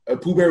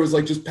Pooh Bear was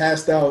like just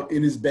passed out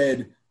in his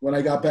bed when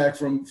I got back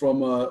from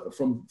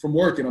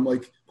work, and I'm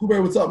like, Pooh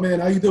Bear, what's up, man?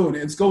 How you doing?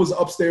 And Sko was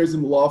upstairs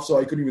in the loft, so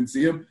I couldn't even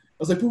see him. I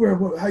was like, Pooh Bear,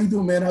 how you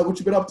doing, man? What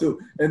you been up to?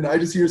 And I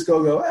just hear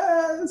Sko go,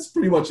 that's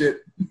pretty much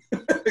it,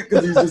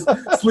 because he's just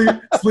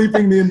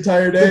sleeping the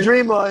entire day. The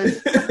dream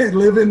life,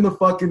 living the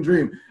fucking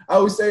dream. I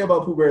always say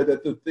about Pooh Bear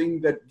that the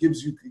thing that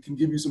can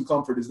give you some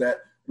comfort is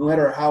that no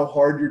matter how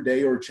hard your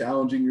day or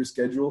challenging your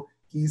schedule,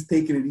 he's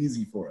taking it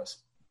easy for us.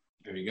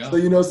 There you go. So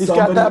he's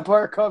got that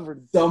part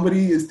covered.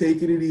 Somebody is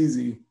taking it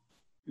easy.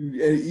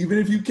 Even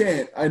if you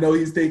can't, I know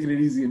he's taking it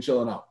easy and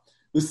chilling out.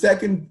 The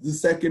second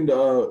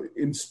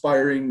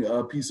inspiring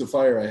piece of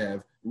fire I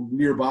have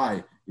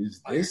nearby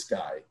is this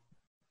guy.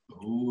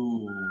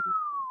 Ooh.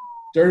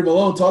 Dirty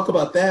Malone, talk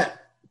about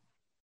that.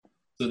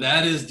 So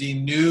that is the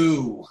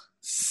new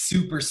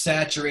super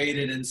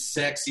saturated and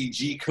sexy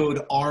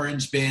G-code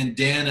orange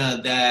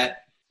bandana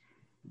that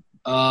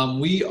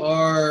we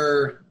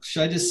are,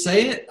 should I just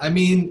say it? I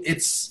mean,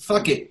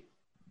 fuck it.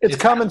 It's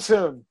coming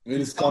soon.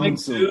 It is coming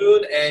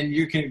soon. And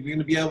you're going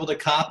to be able to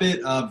cop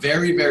it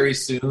very, very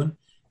soon.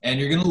 And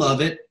you're going to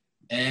love it.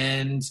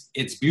 And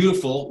it's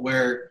beautiful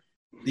where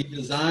the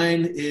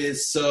design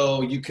is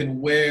so you can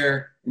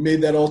wear. You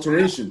made that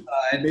alteration.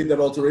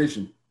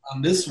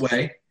 On this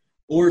way.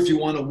 Or if you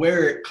want to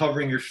wear it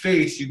covering your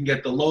face, you can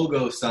get the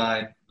logo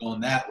side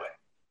going that way.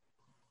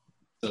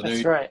 So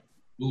that's right.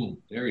 Boom.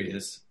 There he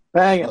is.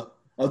 Bang it.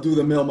 I'll do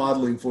the male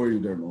modeling for you,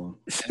 Derek Malone.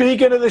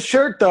 Speaking of the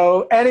shirt,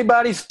 though,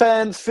 anybody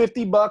spends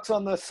 $50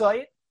 on the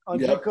site on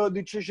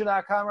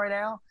GCodeNutrition.com right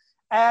now,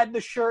 add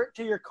the shirt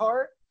to your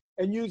cart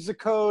and use the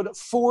code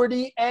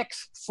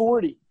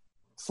 40X40.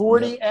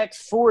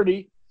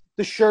 40X40.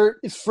 The shirt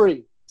is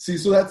free. See,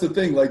 so that's the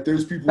thing. Like,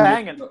 there's people who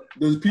are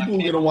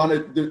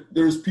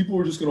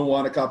just going to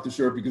want to cop the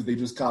shirt because they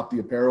just cop the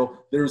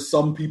apparel. There's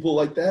some people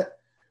like that.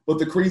 But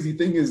the crazy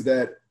thing is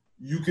that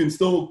you can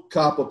still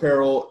cop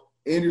apparel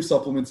and your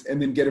supplements and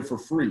then get it for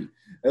free.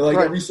 And like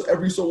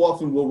every so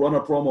often we'll run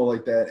a promo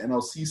like that, and I'll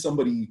see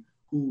somebody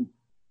who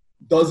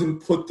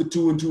doesn't put the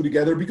 2 and 2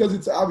 together because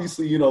it's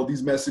obviously,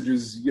 these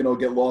messages,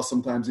 get lost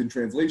sometimes in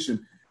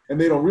translation, and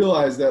they don't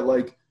realize that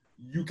like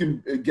you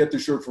can get the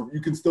shirt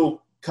you can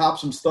still cop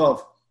some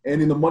stuff,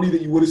 and in the money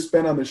that you would have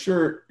spent on the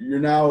shirt, you're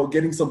now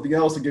getting something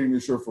else and getting the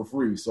shirt for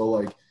free. So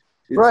like,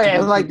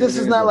 and like this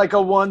is not like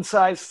a one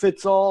size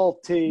fits all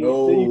tee.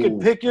 No. You can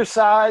pick your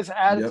size,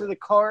 add it to the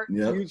cart,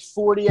 use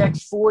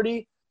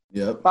 40X40.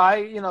 Yep.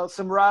 Buy,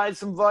 some Rise,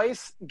 some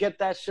Vice, get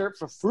that shirt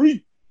for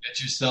free.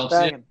 Get yourself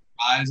some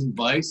Rise and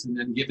Vice, and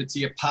then give it to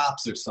your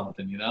pops or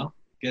something.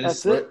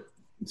 That's it.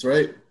 That's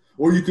right.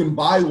 Or you can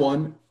buy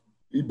one.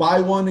 You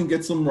buy one and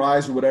get some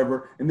Rise or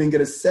whatever, and then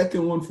get a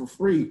second one for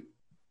free.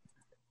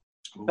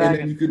 And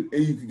then you could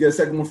get a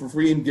second one for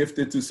free and gift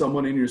it to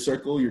someone in your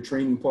circle, your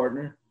training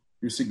partner,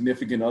 your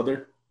significant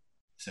other.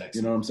 Sexy.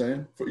 You know what I'm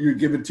saying? You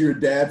give it to your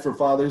dad for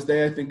Father's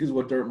Day, I think is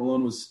what Dirt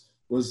Malone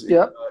was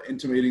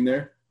intimating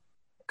there.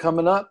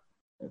 Coming up.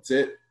 That's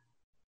it.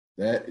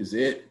 That is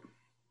it.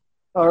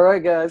 All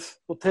right, guys.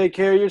 Well, take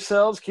care of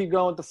yourselves. Keep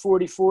going with the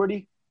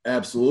 40-40.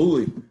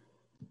 Absolutely.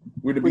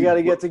 We got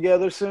to get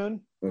together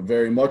soon.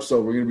 Very much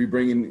so. We're going to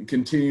be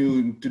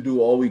continuing to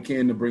do all we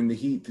can to bring the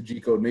heat to G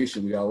Code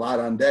Nation. We got a lot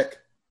on deck.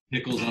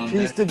 Pickles on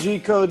Peace deck. to G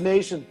Code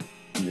Nation.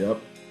 Yep.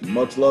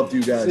 Much love to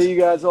you guys. See you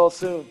guys all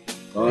soon.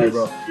 All right,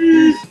 bro.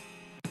 Peace.